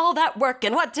 All that work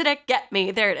and what did it get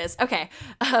me? There it is. Okay.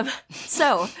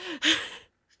 So.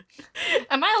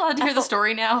 Am I allowed to hear the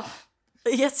story now?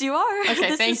 Yes, you are.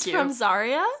 Okay, this is from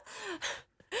Zaria.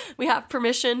 We have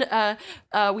permission.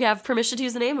 We have permission to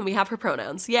use the name, and we have her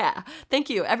pronouns. Yeah, thank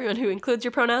you, everyone who includes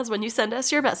your pronouns when you send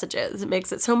us your messages. It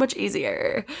makes it so much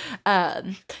easier.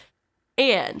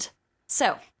 And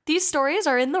so these stories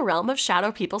are in the realm of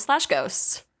shadow people /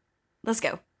 ghosts. Let's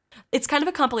go. It's kind of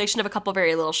a compilation of a couple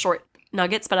very little short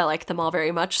nuggets, but I like them all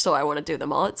very much, so I want to do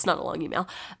them all. It's not a long email.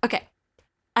 Okay.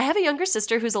 I have a younger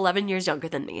sister who's 11 years younger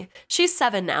than me. She's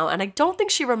 7 now, and I don't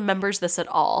think she remembers this at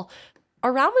all.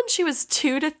 Around when she was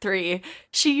 2 to 3,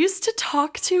 she used to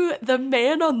talk to the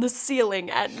man on the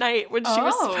ceiling at night when she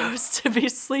was supposed to be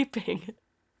sleeping.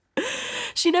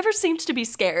 She never seemed to be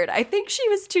scared. I think she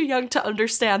was too young to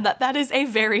understand that that is a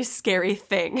very scary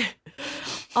thing.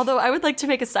 Although I would like to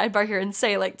make a sidebar here and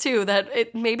say, like, too,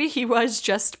 that maybe he was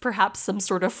just perhaps some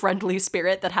sort of friendly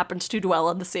spirit that happened to dwell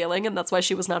on the ceiling, and that's why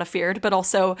she was not afeared. But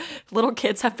also, little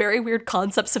kids have very weird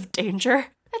concepts of danger.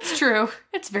 It's true.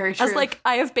 It's very true. As, like,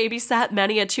 I have babysat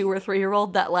many a 2 or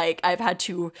 3-year-old that, like, I've had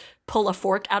to pull a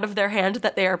fork out of their hand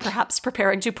that they are perhaps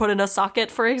preparing to put in a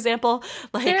socket, for example.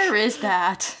 Like, there is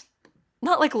that.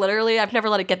 Not, like, literally. I've never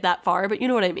let it get that far, but you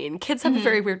know what I mean. Kids have a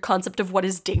very weird concept of what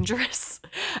is dangerous.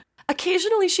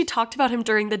 Occasionally, she talked about him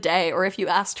during the day, or if you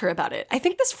asked her about it. I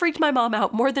think this freaked my mom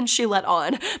out more than she let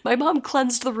on. My mom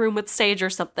cleansed the room with sage or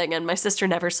something, and my sister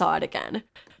never saw it again.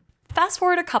 Fast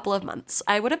forward a couple of months.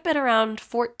 I would have been around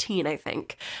 14, I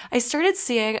think. I started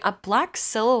seeing a black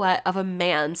silhouette of a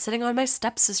man sitting on my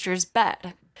stepsister's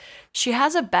bed. She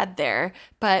has a bed there,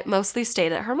 but mostly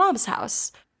stayed at her mom's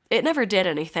house. It never did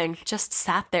anything, just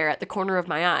sat there at the corner of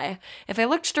my eye. If I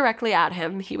looked directly at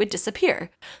him, he would disappear.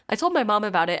 I told my mom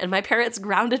about it, and my parents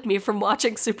grounded me from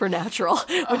watching Supernatural,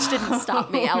 which didn't stop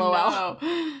me, lol.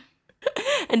 No.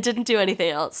 And didn't do anything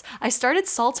else. I started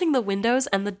salting the windows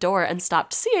and the door and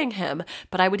stopped seeing him,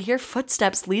 but I would hear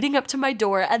footsteps leading up to my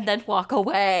door and then walk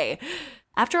away.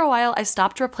 After a while, I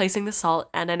stopped replacing the salt,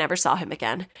 and I never saw him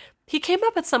again. He came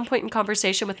up at some point in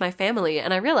conversation with my family,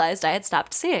 and I realized I had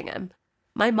stopped seeing him.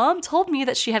 My mom told me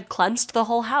that she had cleansed the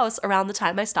whole house around the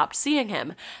time I stopped seeing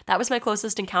him. That was my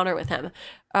closest encounter with him,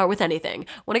 with anything.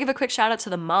 Want to give a quick shout out to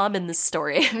the mom in this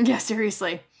story. Yeah,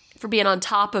 seriously. For being on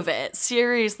top of it.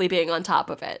 Seriously being on top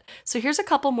of it. So here's a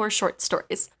couple more short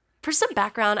stories. For some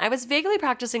background, I was vaguely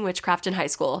practicing witchcraft in high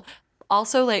school.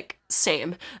 Also, like,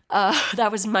 same.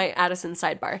 That was my Addison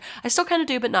sidebar. I still kind of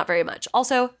do, but not very much.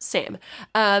 Also, same.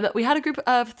 We had a group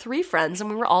of 3 friends, and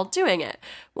we were all doing it.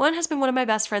 One has been one of my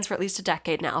best friends for at least a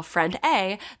decade now, friend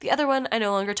A. The other one I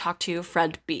no longer talk to,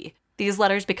 friend B. These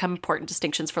letters become important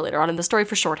distinctions for later on in the story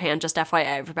for shorthand, just FYI,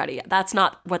 everybody. That's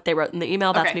not what they wrote in the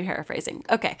email. That's me paraphrasing.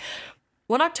 Okay.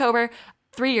 One October,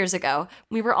 3 years ago,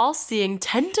 we were all seeing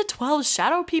 10 to 12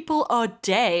 shadow people a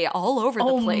day all over the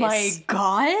place. Oh my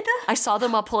God. I saw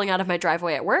them while pulling out of my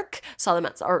driveway at work, saw them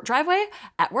at our driveway,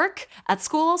 at work, at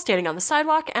school, standing on the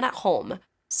sidewalk, and at home.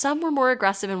 Some were more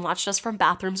aggressive and watched us from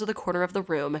bathrooms or the corner of the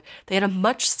room. They had a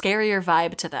much scarier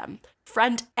vibe to them.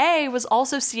 Friend A was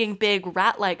also seeing big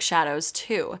rat-like shadows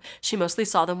too. She mostly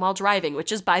saw them while driving,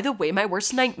 which is, by the way, my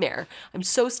worst nightmare. I'm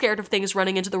so scared of things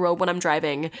running into the road when I'm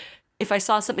driving. If I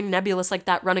saw something nebulous like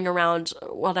that running around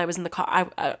while I was in the car,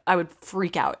 I would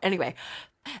freak out. Anyway,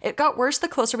 it got worse the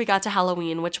closer we got to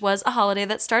Halloween, which was a holiday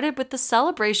that started with the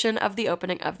celebration of the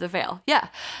opening of the veil. Yeah,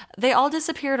 they all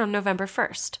disappeared on November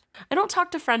 1st. I don't talk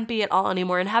to friend B at all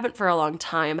anymore and haven't for a long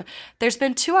time. There's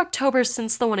been 2 Octobers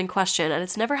since the one in question, and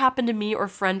it's never happened to me or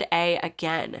friend A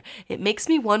again. It makes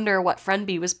me wonder what friend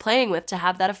B was playing with to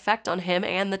have that effect on him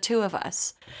and the 2 of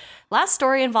us. Last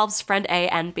story involves friend A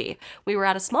and B. We were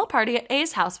at a small party at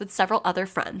A's house with several other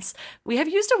friends. We have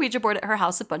used a Ouija board at her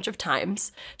house a bunch of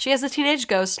times. She has a teenage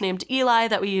ghost named Eli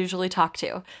that we usually talk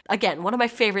to. Again, one of my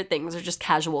favorite things are just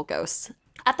casual ghosts.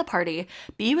 At the party,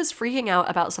 B was freaking out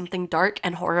about something dark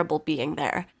and horrible being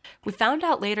there. We found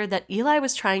out later that Eli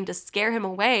was trying to scare him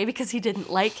away because he didn't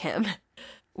like him.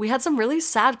 We had some really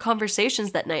sad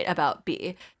conversations that night about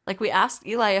B. Like, we asked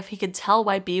Eli if he could tell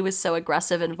why B was so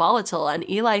aggressive and volatile, and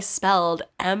Eli spelled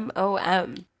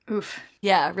M-O-M. Oof.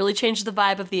 Yeah, really changed the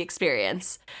vibe of the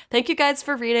experience. Thank you guys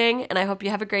for reading, and I hope you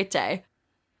have a great day.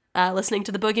 Listening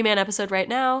to the Boogeyman episode right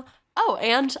now. Oh,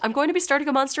 and I'm going to be starting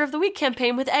a Monster of the Week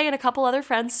campaign with A and a couple other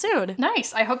friends soon.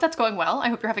 Nice. I hope that's going well. I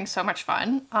hope you're having so much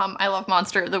fun. I love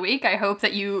Monster of the Week. I hope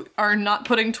that you are not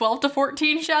putting 12 to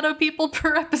 14 shadow people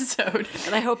per episode.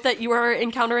 And I hope that you are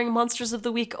encountering Monsters of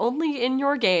the Week only in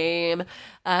your game.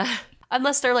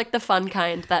 Unless they're, like, the fun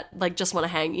kind that, like, just want to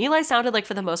hang. Eli sounded like,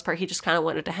 for the most part, he just kind of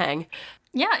wanted to hang.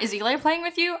 Yeah, is Eli playing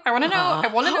with you? I want to know. I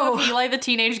want to know if Eli the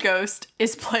Teenage Ghost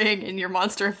is playing in your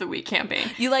Monster of the Week campaign.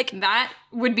 You, like... That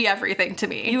would be everything to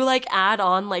me. You, like, add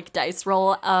on, like, dice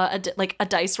roll, a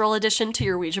dice roll addition to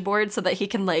your Ouija board so that he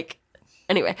can, like...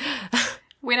 Anyway.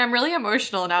 Wait, I'm really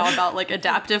emotional now about, like,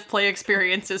 adaptive play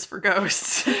experiences for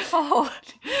ghosts. Oh,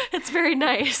 it's very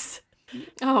nice.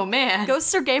 Oh, man.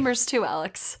 Ghosts are gamers, too,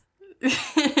 Alex. Do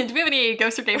we have any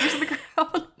ghosts or gamers in the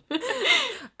crowd?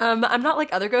 I'm not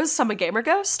like other ghosts. I'm a gamer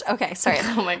ghost. Okay, sorry.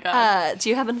 Oh my god. Do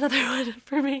you have another one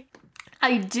for me?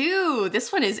 I do.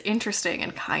 This one is interesting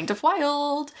and kind of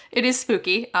wild. It is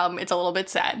spooky. It's a little bit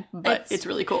sad, but it's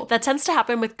really cool. That tends to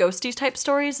happen with ghosty type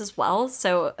stories as well.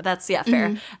 So that's, yeah,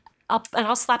 fair.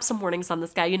 I'll slap some warnings on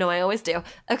this guy. You know I always do.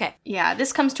 Okay. Yeah,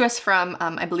 this comes to us from,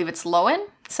 I believe it's Lowen.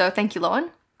 So thank you,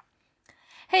 Lowen.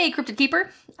 Hey, Cryptid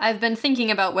Keeper. I've been thinking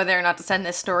about whether or not to send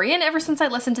this story in ever since I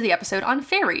listened to the episode on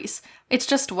fairies. It's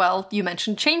just, well, you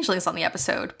mentioned changelings on the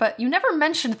episode, but you never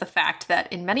mentioned the fact that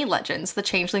in many legends, the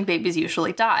changeling babies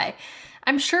usually die.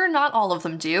 I'm sure not all of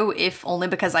them do, if only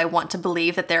because I want to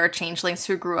believe that there are changelings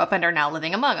who grew up and are now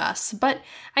living among us, but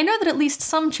I know that at least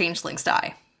some changelings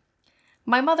die.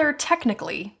 My mother,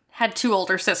 technically, had 2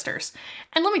 older sisters.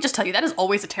 And let me just tell you, that is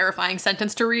always a terrifying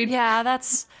sentence to read. Yeah,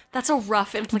 that's a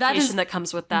rough implication that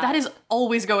comes with that. That is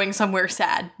always going somewhere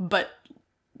sad, but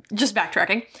just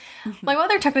backtracking. My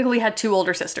mother technically had 2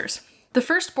 older sisters. The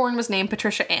firstborn was named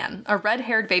Patricia Ann, a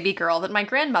red-haired baby girl that my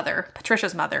grandmother,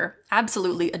 Patricia's mother,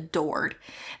 absolutely adored.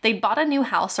 They bought a new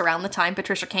house around the time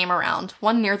Patricia came around,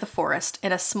 one near the forest,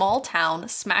 in a small town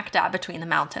smack dab between the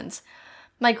mountains.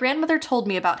 My grandmother told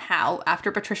me about how,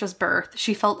 after Patricia's birth,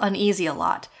 she felt uneasy a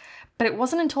lot, but it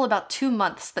wasn't until about 2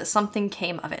 months that something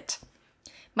came of it.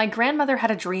 My grandmother had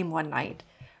a dream one night.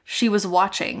 She was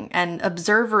watching, an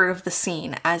observer of the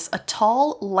scene, as a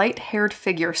tall, light-haired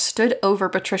figure stood over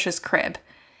Patricia's crib.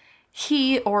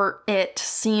 He, or it,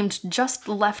 seemed just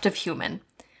left of human.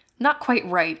 Not quite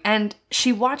right, and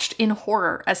she watched in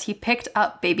horror as he picked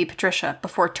up baby Patricia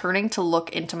before turning to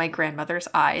look into my grandmother's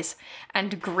eyes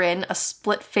and grin a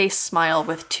split-face smile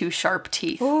with 2 sharp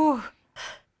teeth. Ooh.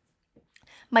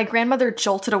 My grandmother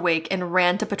jolted awake and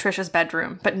ran to Patricia's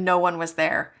bedroom, but no one was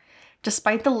there.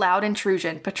 Despite the loud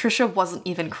intrusion, Patricia wasn't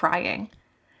even crying.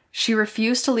 She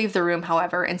refused to leave the room,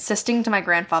 however, insisting to my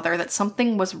grandfather that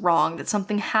something was wrong, that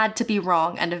something had to be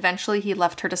wrong, and eventually he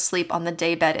left her to sleep on the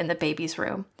daybed in the baby's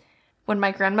room. When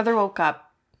my grandmother woke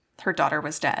up, her daughter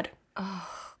was dead.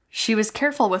 Oh. She was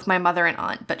careful with my mother and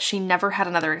aunt, but she never had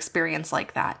another experience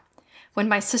like that. When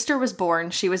my sister was born,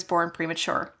 she was born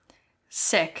premature.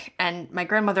 Sick, and my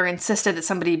grandmother insisted that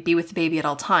somebody be with the baby at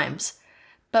all times.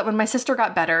 But when my sister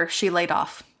got better, she laid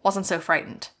off, wasn't so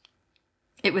frightened.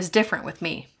 It was different with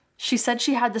me. She said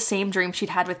she had the same dream she'd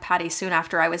had with Patty soon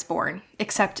after I was born,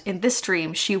 except in this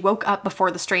dream, she woke up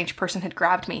before the strange person had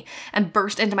grabbed me and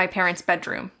burst into my parents'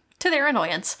 bedroom, to their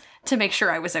annoyance, to make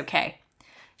sure I was okay.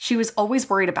 She was always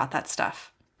worried about that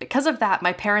stuff. Because of that,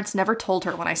 my parents never told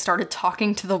her when I started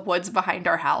talking to the woods behind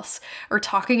our house, or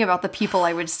talking about the people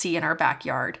I would see in our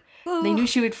backyard. They knew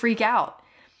she would freak out.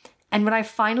 And when I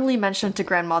finally mentioned to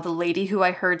Grandma the lady who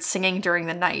I heard singing during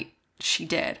the night, she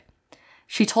did.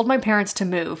 She told my parents to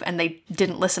move, and they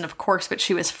didn't listen, of course, but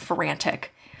she was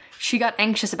frantic. She got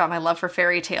anxious about my love for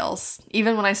fairy tales,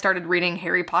 even when I started reading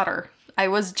Harry Potter. I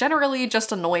was generally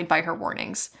just annoyed by her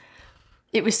warnings.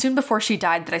 It was soon before she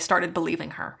died that I started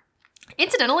believing her.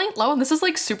 Incidentally, Lowen, this is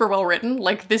like super well written.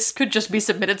 Like, this could just be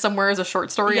submitted somewhere as a short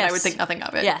story, yes. And I would think nothing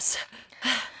of it. Yes.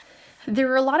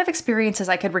 There are a lot of experiences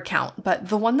I could recount, but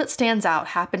the one that stands out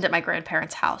happened at my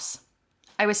grandparents' house.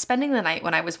 I was spending the night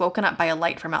when I was woken up by a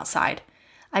light from outside.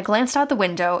 I glanced out the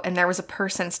window, and there was a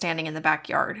person standing in the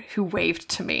backyard who waved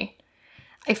to me.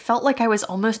 I felt like I was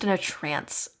almost in a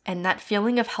trance, and that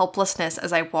feeling of helplessness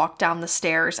as I walked down the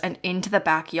stairs and into the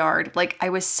backyard, like I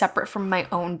was separate from my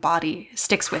own body,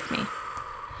 sticks with me.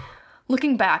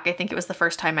 Looking back, I think it was the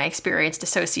first time I experienced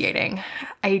dissociating.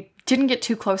 I didn't get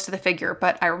too close to the figure,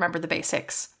 but I remember the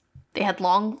basics. They had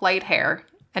long, light hair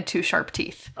and 2 sharp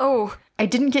teeth. Oh. I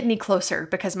didn't get any closer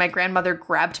because my grandmother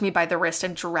grabbed me by the wrist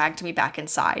and dragged me back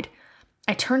inside.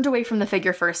 I turned away from the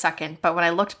figure for a second, but when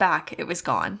I looked back, it was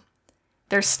gone.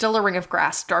 There's still a ring of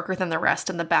grass darker than the rest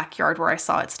in the backyard where I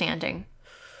saw it standing.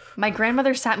 My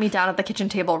grandmother sat me down at the kitchen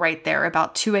table right there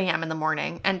about 2 a.m. in the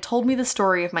morning and told me the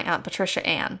story of my Aunt Patricia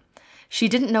Ann. She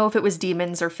didn't know if it was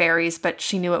demons or fairies, but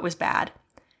she knew it was bad.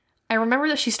 I remember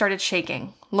that she started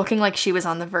shaking, looking like she was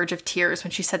on the verge of tears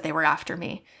when she said they were after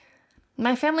me.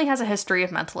 My family has a history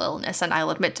of mental illness, and I'll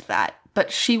admit to that,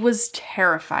 but she was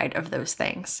terrified of those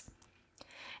things.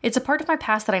 It's a part of my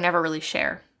past that I never really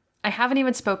share. I haven't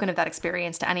even spoken of that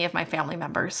experience to any of my family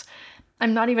members.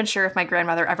 I'm not even sure if my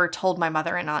grandmother ever told my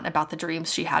mother and aunt about the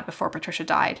dreams she had before Patricia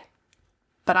died.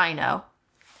 But I know.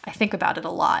 I think about it a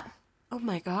lot. Oh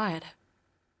my God.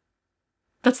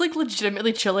 That's like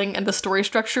legitimately chilling, and the story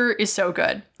structure is so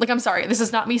good. Like, I'm sorry, this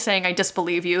is not me saying I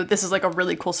disbelieve you. This is like a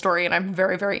really cool story, and I'm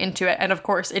very, very into it. And of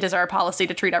course, it is our policy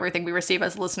to treat everything we receive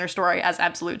as a listener story as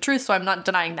absolute truth, so I'm not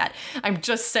denying that. I'm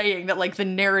just saying that, like, the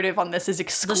narrative on this is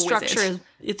exquisite. The structure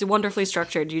it's wonderfully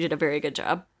structured. You did a very good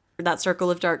job. That circle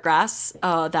of dark grass,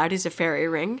 that is a fairy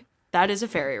ring. That is a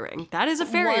fairy ring. That is a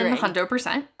fairy ring.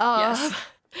 100%. Yes.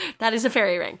 That is a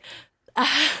fairy ring.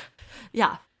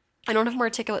 Yeah. I don't have more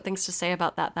articulate things to say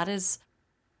about that. That is,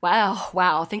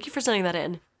 wow. Thank you for sending that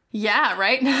in. Yeah,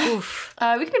 right? Oof.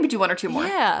 We can maybe do 1 or 2 more.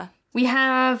 Yeah. We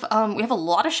have a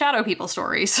lot of shadow people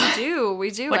stories.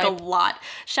 We do. Like a lot.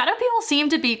 Shadow people seem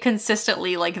to be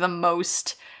consistently like the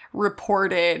most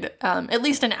reported, at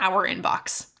least in our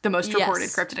inbox, the most reported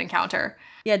cryptid encounter.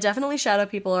 Yeah, definitely shadow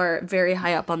people are very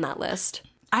high up on that list.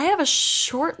 I have a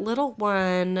short little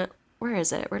one. Where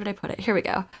is it? Where did I put it? Here we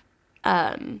go.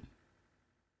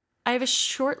 I have a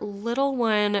short little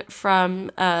one from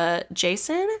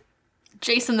Jason.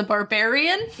 Jason the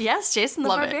Barbarian? Yes, Jason the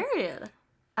Love Barbarian.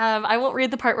 I won't read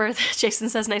the part where Jason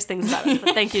says nice things about us,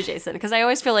 but thank you, Jason, because I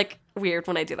always feel like weird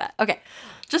when I do that. Okay.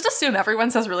 Just assume everyone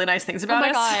says really nice things about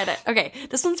us. Oh my God. Okay,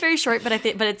 this one's very short, but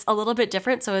it's a little bit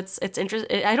different, so it's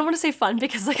interesting. I don't want to say fun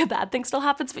because like a bad thing still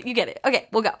happens, but you get it. Okay,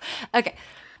 we'll go. Okay.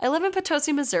 I live in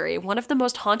Potosi, Missouri, one of the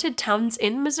most haunted towns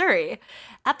in Missouri.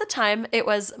 At the time, it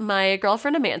was my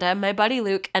girlfriend Amanda, my buddy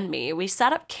Luke, and me. We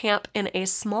set up camp in a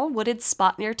small wooded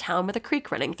spot near town with a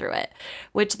creek running through it,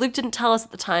 which Luke didn't tell us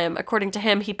at the time. According to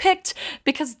him, he picked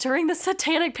because during the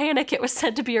Satanic Panic, it was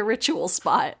said to be a ritual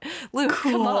spot. Luke,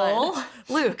 Come on.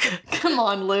 Luke. Come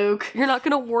on, Luke. You're not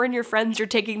going to warn your friends you're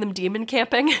taking them demon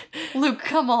camping? Luke,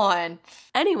 come on.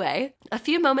 Anyway, a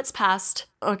few moments passed.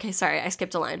 Okay, sorry, I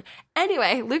skipped a line.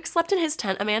 Anyway, Luke slept in his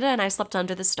tent. Amanda and I slept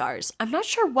under the stars. I'm not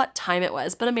sure what time it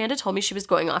was, but Amanda told me she was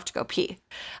going off to go pee.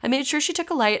 I made sure she took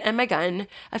a light and my gun.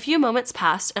 A few moments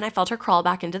passed, and I felt her crawl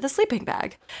back into the sleeping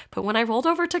bag. But when I rolled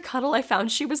over to cuddle, I found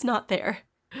she was not there.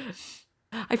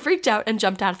 I freaked out and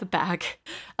jumped out of the bag.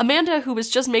 Amanda, who was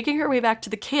just making her way back to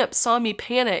the camp, saw me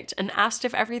panicked and asked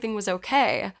if everything was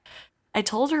okay. I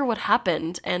told her what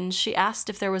happened, and she asked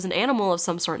if there was an animal of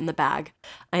some sort in the bag.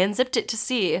 I unzipped it to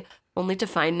see, only to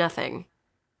find nothing.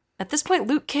 At this point,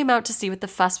 Luke came out to see what the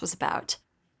fuss was about.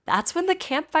 That's when the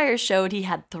campfire showed he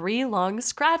had 3 long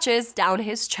scratches down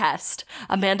his chest.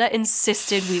 Amanda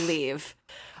insisted we leave.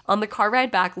 On the car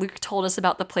ride back, Luke told us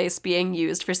about the place being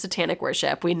used for satanic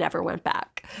worship. We never went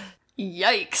back.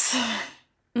 Yikes.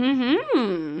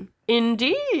 Mm-hmm.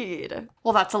 Indeed.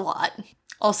 Well, that's a lot.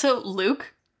 Also,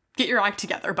 Luke, get your act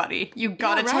together, buddy. You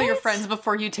gotta tell your friends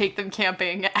before you take them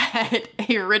camping at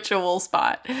a ritual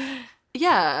spot.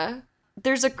 Yeah.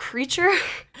 There's a creature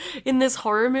in this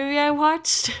horror movie I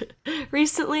watched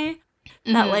recently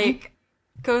that, like,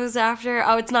 goes after...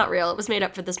 Oh, it's not real. It was made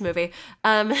up for this movie.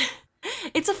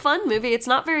 It's a fun movie. It's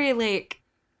not very, like,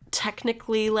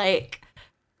 technically, like,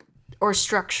 or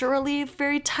structurally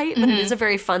very tight, but it is a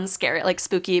very fun, scary, like,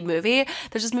 spooky movie.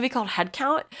 There's this movie called Head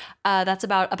Count that's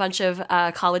about a bunch of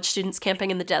college students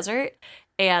camping in the desert,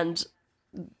 and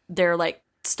they're, like,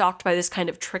 stalked by this kind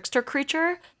of trickster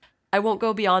creature. I won't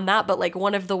go beyond that, but, like,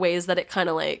 one of the ways that it kind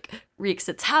of, like, wreaks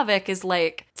its havoc is,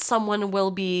 like, someone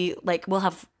will be, like, will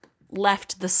have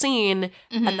left the scene,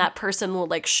 and that person will,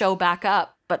 like, show back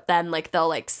up, but then, like, they'll,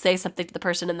 like, say something to the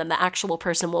person, and then the actual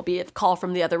person will be a call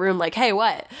from the other room, like, hey,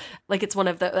 what? Like, it's one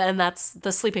of the, and that's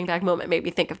the sleeping bag moment made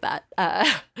me think of that.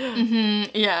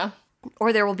 Yeah.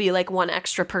 Or there will be, like, one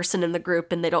extra person in the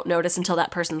group, and they don't notice until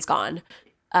that person's gone.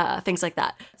 things like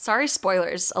that. Sorry,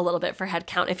 spoilers a little bit for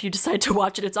Headcount if you decide to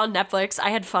watch it. It's on Netflix. I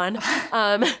had fun.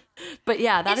 But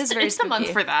yeah, it's very spooky. The month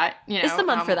for that. It's the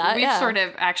month for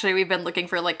that, We've been looking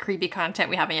for like creepy content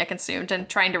we haven't yet consumed and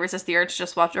trying to resist the urge to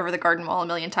just watch Over the Garden Wall a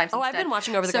million times instead. I've been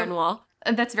watching Over the Garden Wall.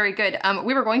 And that's very good.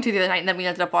 We were going to the other night, and then we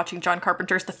ended up watching John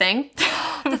Carpenter's The Thing.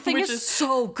 The Thing is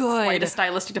so good. Quite a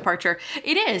stylistic departure.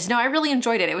 It is. No, I really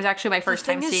enjoyed it. It was actually my first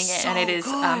time seeing it, and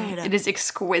it is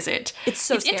exquisite. It's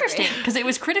scary. Interesting because it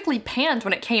was critically panned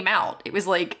when it came out. It was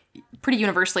like pretty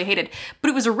universally hated, but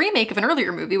it was a remake of an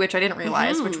earlier movie, which I didn't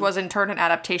realize, which was in turn an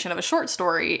adaptation of a short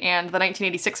story. And the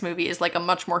 1986 movie is like a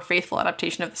much more faithful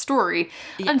adaptation of the story.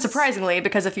 Yes. Unsurprisingly,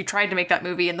 because if you tried to make that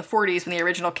movie in the 40s when the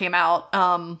original came out,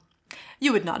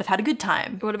 you would not have had a good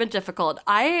time. It would have been difficult.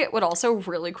 I would also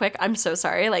really quick, I'm so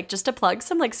sorry, like just to plug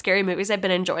some like scary movies I've been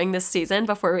enjoying this season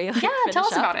before we finish tell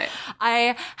us about it.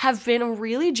 I have been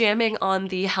really jamming on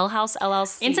the Hell House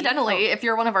LLC. Incidentally, if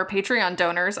you're one of our Patreon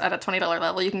donors at a $20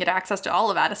 level, you can get access to all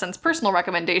of Addison's personal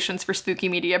recommendations for spooky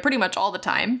media pretty much all the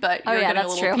time, but you're getting a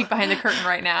little peek behind the curtain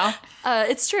right now.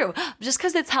 It's true. Just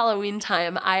because it's Halloween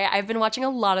time, I've been watching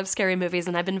a lot of scary movies,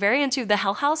 and I've been very into the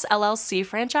Hell House LLC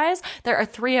franchise. There are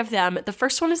 3 of them. The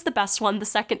first one is the best one. The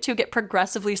second 2 get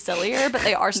progressively sillier, but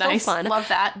they are still nice. Fun. Love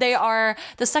that.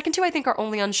 The second 2 I think are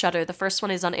only on Shudder. The first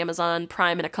one is on Amazon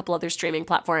Prime and a couple other streaming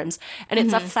platforms. And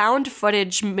it's a found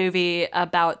footage movie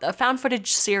a found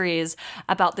footage series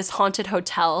about this haunted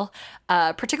hotel.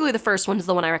 Particularly the first one is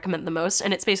the one I recommend the most.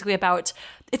 And it's basically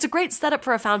it's a great setup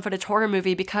for a found footage horror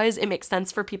movie because it makes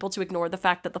sense for people to ignore the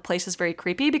fact that the place is very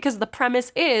creepy, because the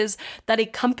premise is that a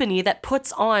company that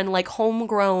puts on like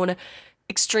homegrown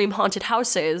extreme haunted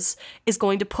houses is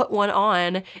going to put one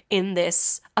on in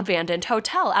this abandoned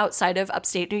hotel outside of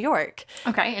upstate New York.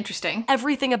 Okay, interesting.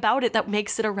 Everything about it that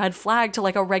makes it a red flag to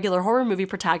like a regular horror movie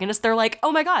protagonist, they're like,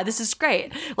 oh my God, this is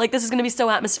great. Like, this is going to be so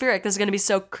atmospheric. This is going to be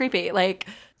so creepy. Like,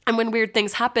 and when weird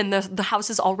things happen, the house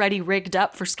is already rigged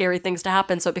up for scary things to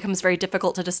happen. So it becomes very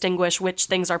difficult to distinguish which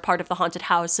things are part of the haunted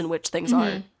house and which things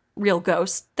are real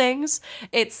ghost things.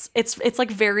 It's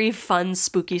like very fun,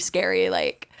 spooky, scary,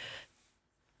 like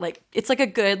it's like a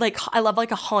good, like, I love like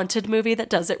a haunted movie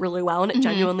that does it really well, and it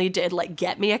genuinely did like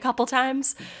get me a couple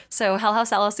times. So Hell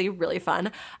House LLC, really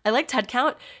fun. I liked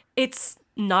Headcount. It's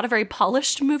not a very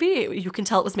polished movie. You can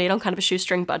tell it was made on kind of a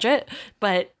shoestring budget,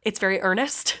 but it's very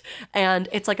earnest, and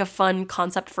it's like a fun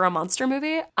concept for a monster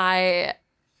movie. I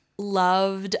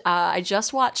loved, I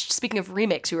just watched, speaking of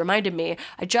remakes, you reminded me,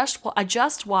 I just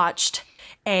watched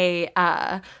a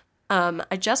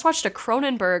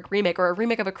Cronenberg remake, or a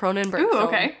remake of a Cronenberg film.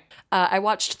 Okay. I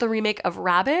watched the remake of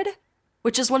Rabid,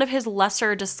 which is one of his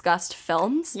lesser discussed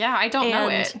films. Yeah, I don't know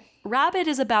it. Rabid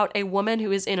is about a woman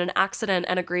who is in an accident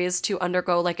and agrees to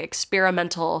undergo like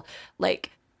experimental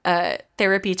like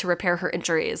therapy to repair her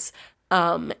injuries.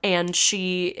 And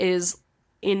she is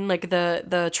in like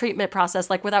the treatment process,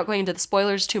 like without going into the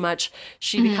spoilers too much,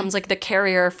 she becomes like the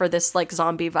carrier for this like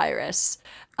zombie virus.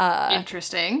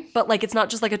 Interesting. But like it's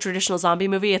not just like a traditional zombie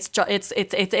movie. It's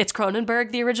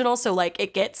Cronenberg, the original, so like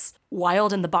it gets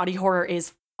wild and the body horror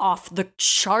is off the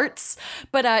charts.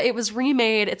 But it was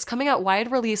remade. It's coming out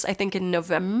wide release, I think, in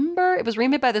November. It was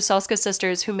remade by the Selska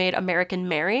sisters, who made American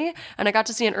Mary, and I got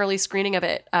to see an early screening of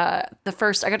it. I got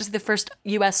to see the first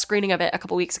US screening of it a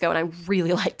couple weeks ago, and I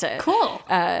really liked it. Cool.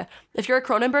 If you're a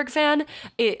Cronenberg fan,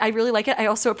 I really like it. I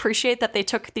also appreciate that they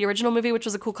took the original movie, which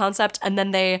was a cool concept, and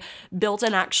then they built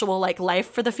an actual like life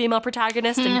for the female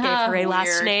protagonist and gave her a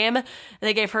last name.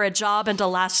 They gave her a job and a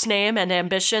last name and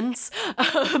ambitions.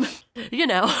 You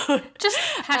know. Just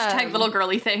hashtag little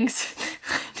girly things.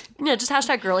 Yeah, just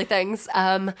hashtag girly things.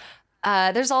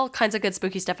 There's all kinds of good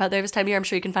spooky stuff out there this time of year. I'm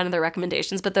sure you can find other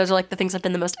recommendations, but those are like the things I've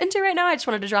been the most into right now. I just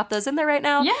wanted to drop those in there right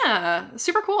now. Yeah,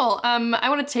 super cool. I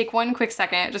want to take one quick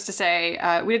second just to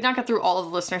say we did not get through all of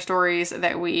the listener stories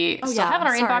that we still have in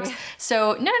our inbox.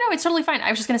 So no, it's totally fine. I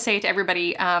was just going to say to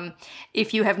everybody,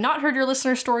 if you have not heard your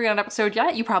listener story on an episode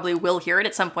yet, you probably will hear it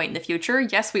at some point in the future.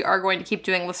 Yes, we are going to keep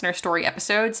doing listener story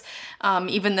episodes.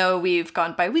 Even though we've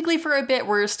gone bi-weekly for a bit,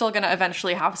 we're still going to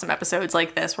eventually have some episodes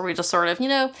like this where we just sort of,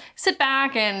 sit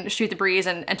back and shoot the breeze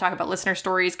and talk about listener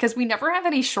stories, because we never have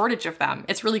any shortage of them.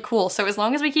 It's really cool. So as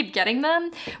long as we keep getting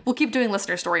them, we'll keep doing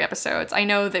listener story episodes. I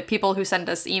know that people who send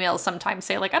us emails sometimes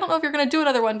say like, I don't know if you're going to do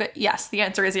another one, but yes, the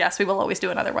answer is yes, we will always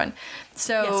do another one.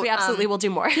 So yes, we absolutely will do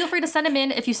more. Feel free to send them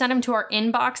in. If you send them to our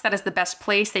inbox, that is the best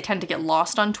place. They tend to get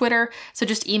lost on Twitter. So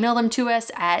just email them to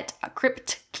us at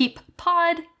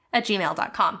cryptkeeppod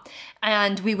 @gmail.com.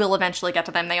 And we will eventually get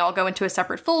to them. They all go into a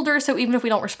separate folder, so even if we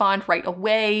don't respond right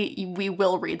away, we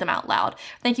will read them out loud.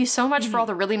 Thank you so much for all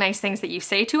the really nice things that you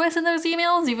say to us in those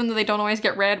emails. Even though they don't always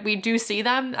get read, we do see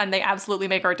them, and they absolutely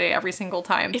make our day every single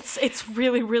time. It's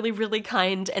really, really, really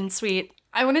kind and sweet.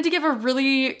 I wanted to give a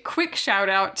really quick shout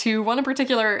out to one in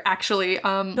particular, actually.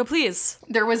 No, please.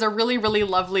 There was a really, really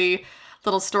lovely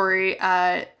little story.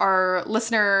 Our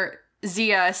listener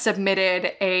Zia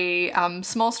submitted a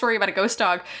small story about a ghost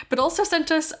dog, but also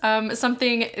sent us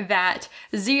something that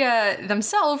Zia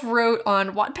themselves wrote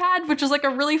on Wattpad, which is like a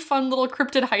really fun little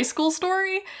cryptid high school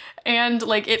story. And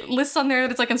like it lists on there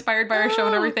that it's like inspired by our show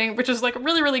and everything, which is like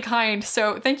really, really kind.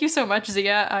 So thank you so much,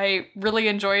 Zia. I really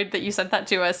enjoyed that you sent that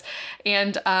to us.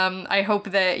 And I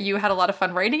hope that you had a lot of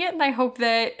fun writing it. And I hope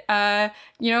that,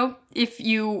 if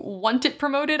you want it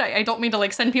promoted, I don't mean to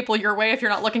like send people your way if you're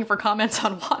not looking for comments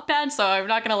on Wattpad. So I'm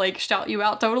not going to like shout you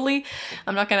out totally.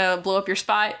 I'm not going to blow up your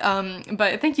spot.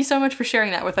 But thank you so much for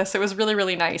sharing that with us. It was really,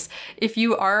 really nice. If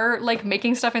you are like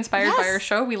making stuff inspired by our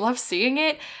show, we love seeing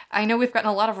it. I know we've gotten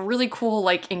a lot of really cool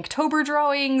like Inktober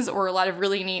drawings or a lot of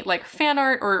really neat like fan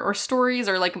art or stories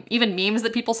or like even memes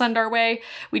that people send our way.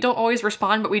 We don't always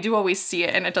respond, but we do always see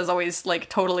it, and it does always like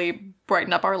totally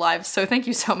brighten up our lives. So thank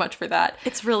you so much for that.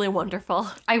 It's really wonderful.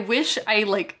 I wish I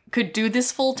like could do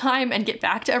this full time and get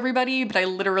back to everybody, but I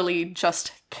literally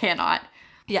just cannot.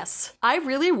 Yes. I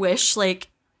really wish like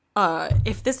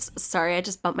sorry, I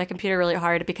just bumped my computer really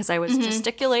hard because I was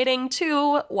gesticulating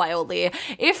too wildly.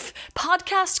 If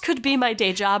podcast could be my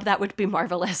day job, that would be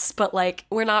marvelous. But like,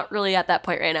 we're not really at that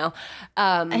point right now.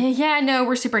 Yeah, no,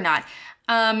 we're super not.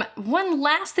 One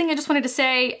last thing I just wanted to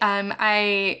say,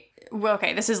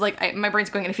 this is like, my brain's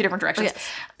going in a few different directions. Yes.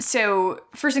 So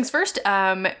first things first,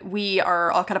 we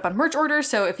are all caught up on merch orders.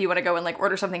 So if you want to go and like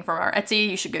order something from our Etsy,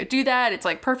 you should go do that. It's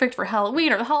like perfect for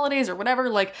Halloween or the holidays or whatever.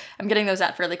 Like I'm getting those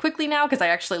out fairly quickly now because I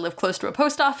actually live close to a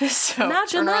post office. So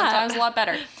imagine turnaround that. time's a lot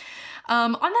better.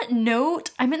 On that note,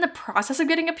 I'm in the process of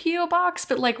getting a P.O. box,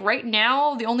 but like right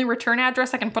now, the only return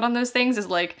address I can put on those things is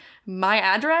like my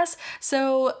address.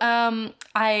 So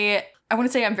I want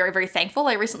to say I'm very, very thankful.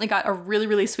 I recently got a really,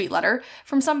 really sweet letter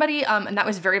from somebody, and that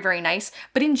was very, very nice.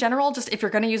 But in general, just if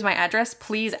you're going to use my address,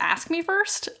 please ask me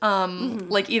first.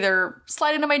 Like either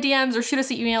slide into my DMs or shoot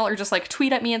us an email or just like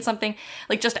tweet at me and something.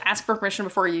 Like just ask for permission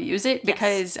before you use it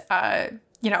because,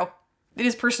 it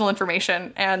is personal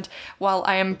information. And while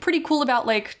I am pretty cool about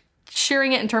like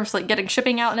sharing it in terms of like getting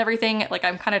shipping out and everything, like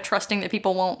I'm kind of trusting that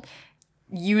people won't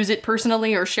use it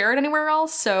personally or share it anywhere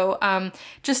else. So I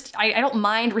don't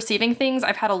mind receiving things.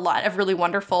 I've had a lot of really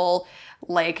wonderful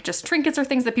like just trinkets or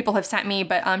things that people have sent me,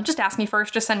 but just ask me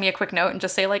first, just send me a quick note and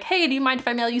just say like, hey, do you mind if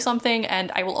I mail you something?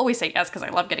 And I will always say yes because I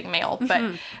love getting mail,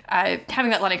 but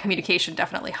having that line of communication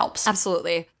definitely helps.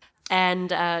 Absolutely.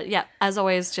 And as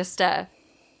always, just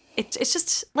it's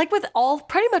just like with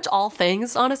pretty much all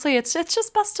things, honestly, it's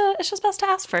just best to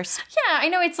ask first. Yeah, I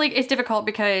know it's difficult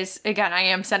because again, I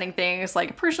am sending things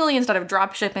like personally instead of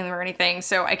drop shipping or anything,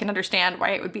 so I can understand why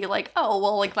it would be like, oh,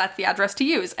 well, like that's the address to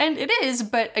use. And it is,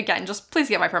 but again, just please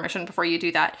get my permission before you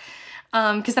do that.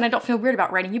 Because then I don't feel weird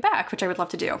about writing you back, which I would love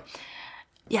to do.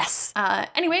 Yes.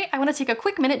 Anyway, I want to take a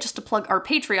quick minute just to plug our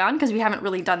Patreon because we haven't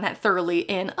really done that thoroughly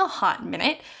in a hot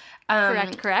minute.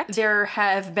 Correct. There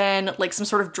have been like some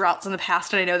sort of droughts in the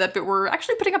past, and I know that, but we're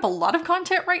actually putting up a lot of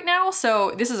content right now,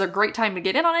 so this is a great time to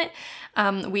get in on it.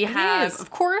 We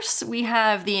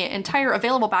have the entire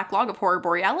available backlog of Horror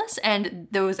Borealis, and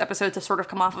those episodes have sort of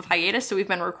come off of hiatus, so we've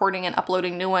been recording and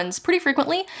uploading new ones pretty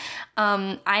frequently.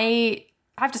 I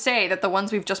have to say that the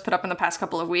ones we've just put up in the past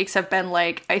couple of weeks have been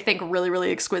like, I think, really,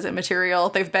 really exquisite material.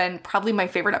 They've been probably my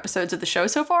favorite episodes of the show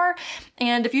so far.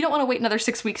 And if you don't want to wait another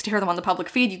 6 weeks to hear them on the public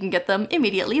feed, you can get them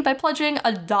immediately by pledging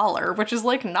 $1, which is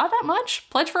like not that much.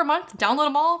 Pledge for a month, download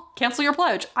them all, cancel your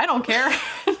pledge. I don't care.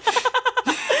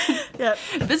 Yep.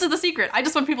 This is the secret. I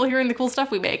just want people hearing the cool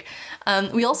stuff we make.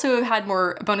 We also have had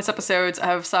more bonus episodes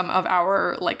of some of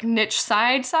our like niche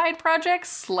side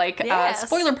projects, like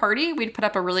Spoiler Party. We put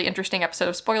up a really interesting episode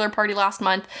of Spoiler Party last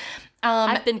month.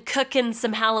 I've been cooking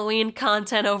some Halloween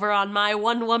content over on my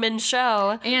one-woman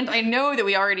show. And I know that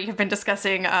we already have been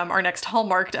discussing our next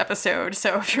Hallmarked episode,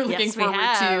 so if you're looking forward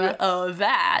to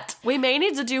that. We may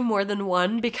need to do more than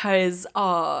one because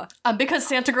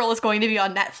Santa Girl is going to be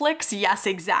on Netflix? Yes,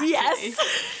 exactly.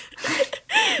 Yes.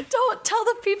 Don't tell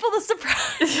the people the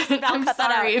surprise. I'm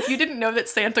sorry. If you didn't know that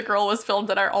Santa Girl was filmed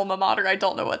at our alma mater, I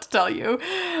don't know what to tell you.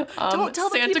 Don't tell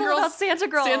the people about Santa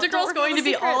Girl. Santa Girl's going to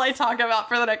be all I talk about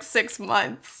for the next 6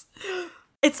 months.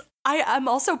 It's I'm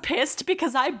also pissed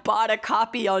because I bought a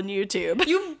copy on YouTube.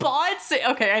 You bought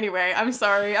okay, anyway, I'm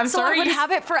sorry. So I would have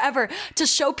it forever to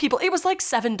show people. It was like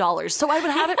 $7. So I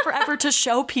would have it forever to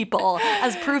show people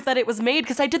as proof that it was made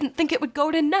because I didn't think it would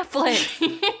go to Netflix.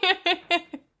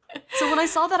 So when I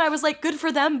saw that, I was like, good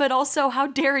for them, but also, how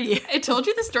dare you? I told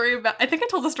you the story I think I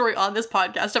told the story on this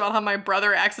podcast about how my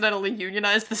brother accidentally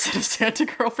unionized the set of Santa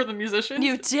Girl for the musicians.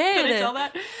 You did. Did I tell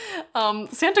that?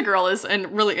 Santa Girl is a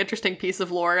really interesting piece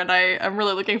of lore, and I'm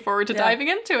really looking forward to diving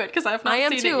into it, because I've not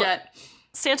seen it yet.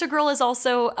 Santa Girl is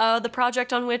also the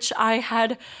project on which I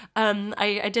had,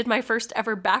 I did my first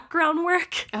ever background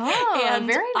work. Oh, and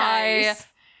very nice.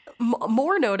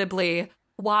 More notably,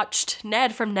 watched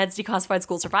Ned from Ned's Declassified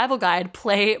School Survival Guide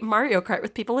play Mario Kart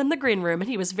with people in the green room, and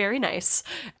he was very nice.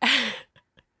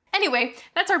 Anyway,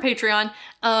 that's our Patreon.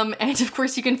 And of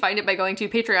course you can find it by going to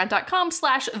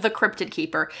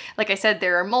patreon.com/thecryptidkeeper. Like I said,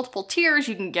 there are multiple tiers.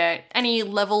 You can get any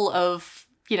level of,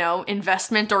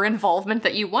 investment or involvement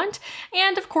that you want.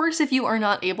 And of course, if you are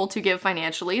not able to give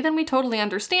financially, then we totally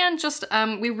understand. Just,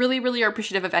 we really, really are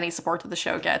appreciative of any support that the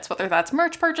show gets, whether that's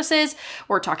merch purchases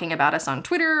or talking about us on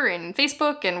Twitter and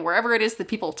Facebook and wherever it is that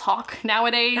people talk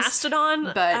nowadays. Mastodon.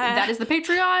 But that is the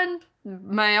Patreon.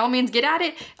 By all means, get at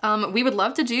it. We would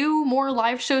love to do more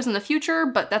live shows in the future,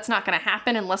 but that's not going to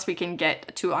happen unless we can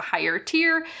get to a higher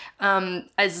tier.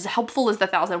 As helpful as the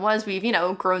 1,000 was, we've,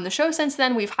 grown the show since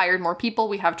then. We've hired more people.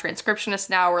 We have transcriptionists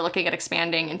now. We're looking at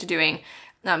expanding into doing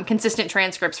consistent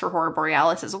transcripts for Horror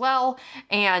Borealis as well,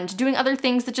 and doing other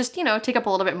things that just, take up a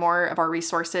little bit more of our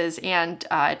resources, and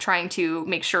trying to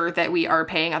make sure that we are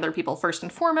paying other people first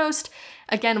and foremost.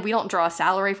 Again, we don't draw a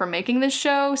salary from making this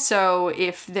show, so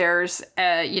if there's,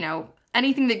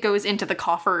 anything that goes into the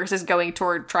coffers is going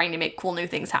toward trying to make cool new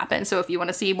things happen. So if you want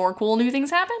to see more cool new things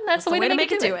happen, that's the way to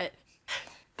make it do it.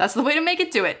 That's the way to make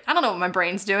it do it. I don't know what my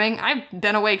brain's doing. I've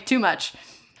been awake too much.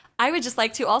 I would just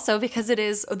like to also, because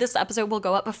this episode will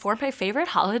go up before my favorite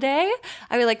holiday,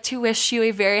 I would like to wish you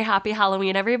a very happy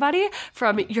Halloween, everybody,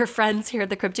 from your friends here at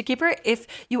the Cryptid Keeper. If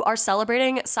you are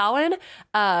celebrating Samhain,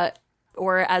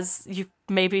 or as you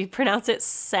maybe pronounce it,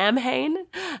 Samhain,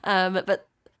 but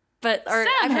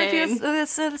I've heard you,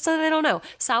 so they don't know.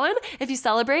 Samhain, if you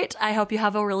celebrate, I hope you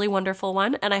have a really wonderful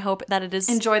one, and I hope that it is...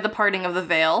 Enjoy the parting of the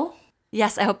veil.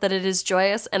 Yes, I hope that it is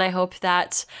joyous, and I hope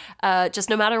that just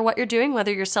no matter what you're doing,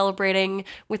 whether you're celebrating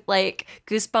with, like,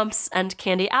 goosebumps and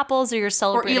candy apples, or you're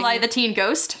celebrating... Or Eli the Teen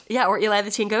Ghost. Yeah, or Eli the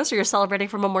Teen Ghost, or you're celebrating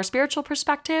from a more spiritual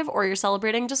perspective, or you're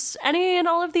celebrating just any and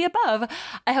all of the above.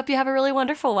 I hope you have a really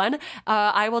wonderful one.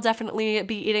 I will definitely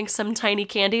be eating some tiny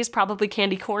candies, probably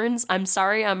candy corns. I'm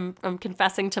sorry, I'm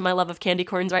confessing to my love of candy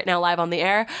corns right now live on the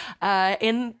air,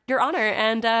 in your honor.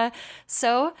 And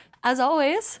so... As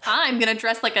always, I'm gonna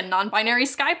dress like a non-binary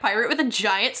sky pirate with a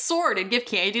giant sword and give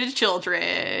candy to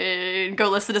children. Go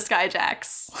listen to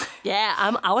Skyjacks. Yeah,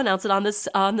 I'll announce it on this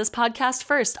podcast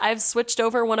first. I've switched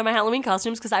over one of my Halloween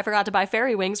costumes because I forgot to buy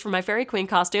fairy wings for my fairy queen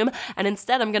costume, and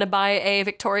instead I'm gonna buy a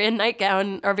Victorian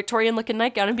nightgown, or Victorian-looking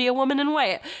nightgown, and be a woman in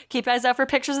white. Keep eyes out for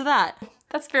pictures of that.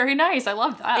 That's very nice. I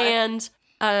love that. And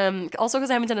also because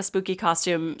I haven't done a spooky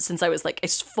costume since I was like a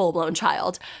full-blown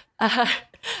child.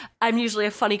 I'm usually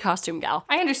a funny costume gal.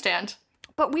 I understand.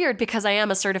 But weird because I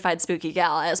am a certified spooky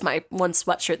gal, as my one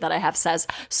sweatshirt that I have says.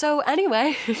 So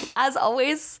anyway, as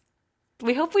always,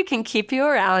 we hope we can keep you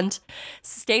around.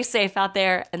 Stay safe out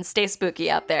there and stay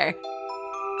spooky out there.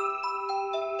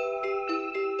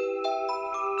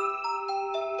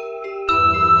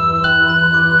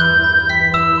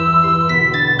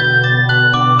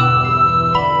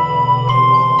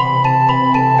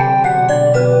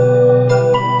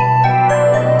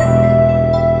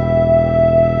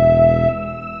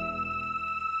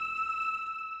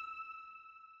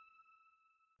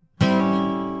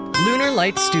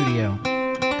 Studio.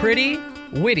 Pretty,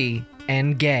 witty,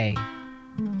 and gay.